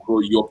to help grow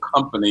your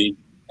company,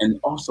 and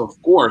also,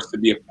 of course, to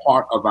be a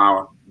part of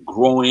our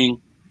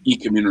growing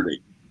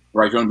e-community,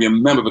 right? You want to be a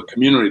member of a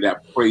community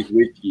that prays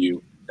with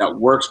you, that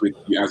works with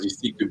you as you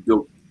seek to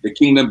build the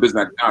kingdom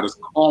business that God has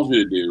called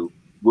you to do.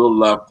 We'll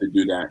love to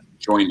do that.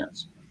 Join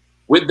us.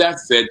 With that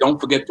said, don't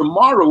forget,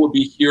 tomorrow we'll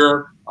be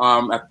here,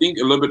 I think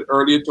a little bit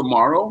earlier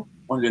tomorrow. I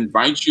want to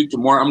invite you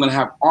tomorrow. I'm going to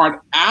have Art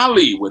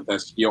Alley with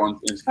us here on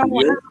the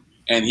studio,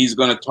 and he's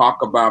going to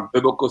talk about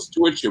biblical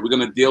stewardship. We're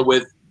going to deal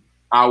with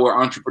our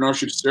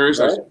entrepreneurship series,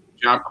 right,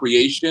 job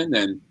creation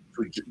and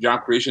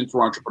job creation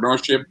through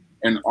entrepreneurship.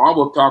 And Art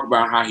will talk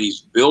about how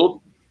he's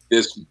built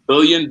this $1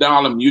 billion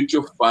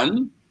mutual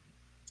fund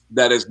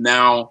that is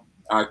now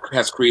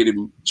has created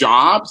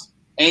jobs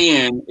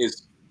and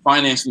is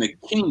financing the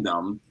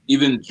kingdom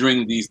even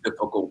during these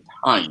difficult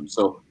times.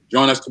 So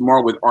join us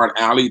tomorrow with Art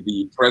Alley,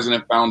 the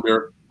president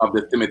founder of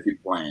the Timothy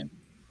Plan.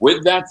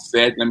 With that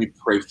said, let me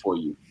pray for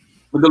you.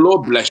 May the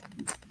Lord bless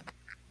you.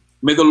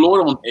 May the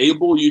Lord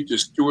enable you to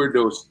steward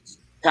those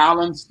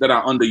talents that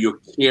are under your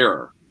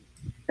care.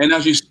 And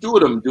as you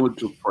steward them, do it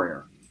through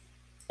prayer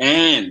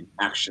and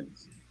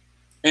actions.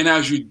 And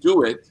as you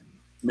do it,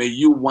 may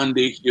you one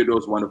day hear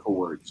those wonderful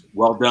words.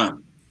 Well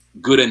done,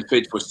 good and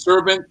faithful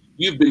servant.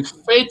 You've been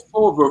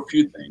faithful over a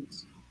few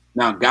things.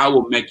 Now God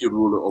will make you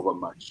ruler over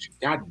much.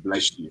 God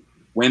bless you.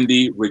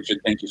 Wendy, Richard,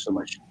 thank you so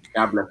much.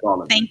 God bless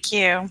all of you. Thank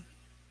you.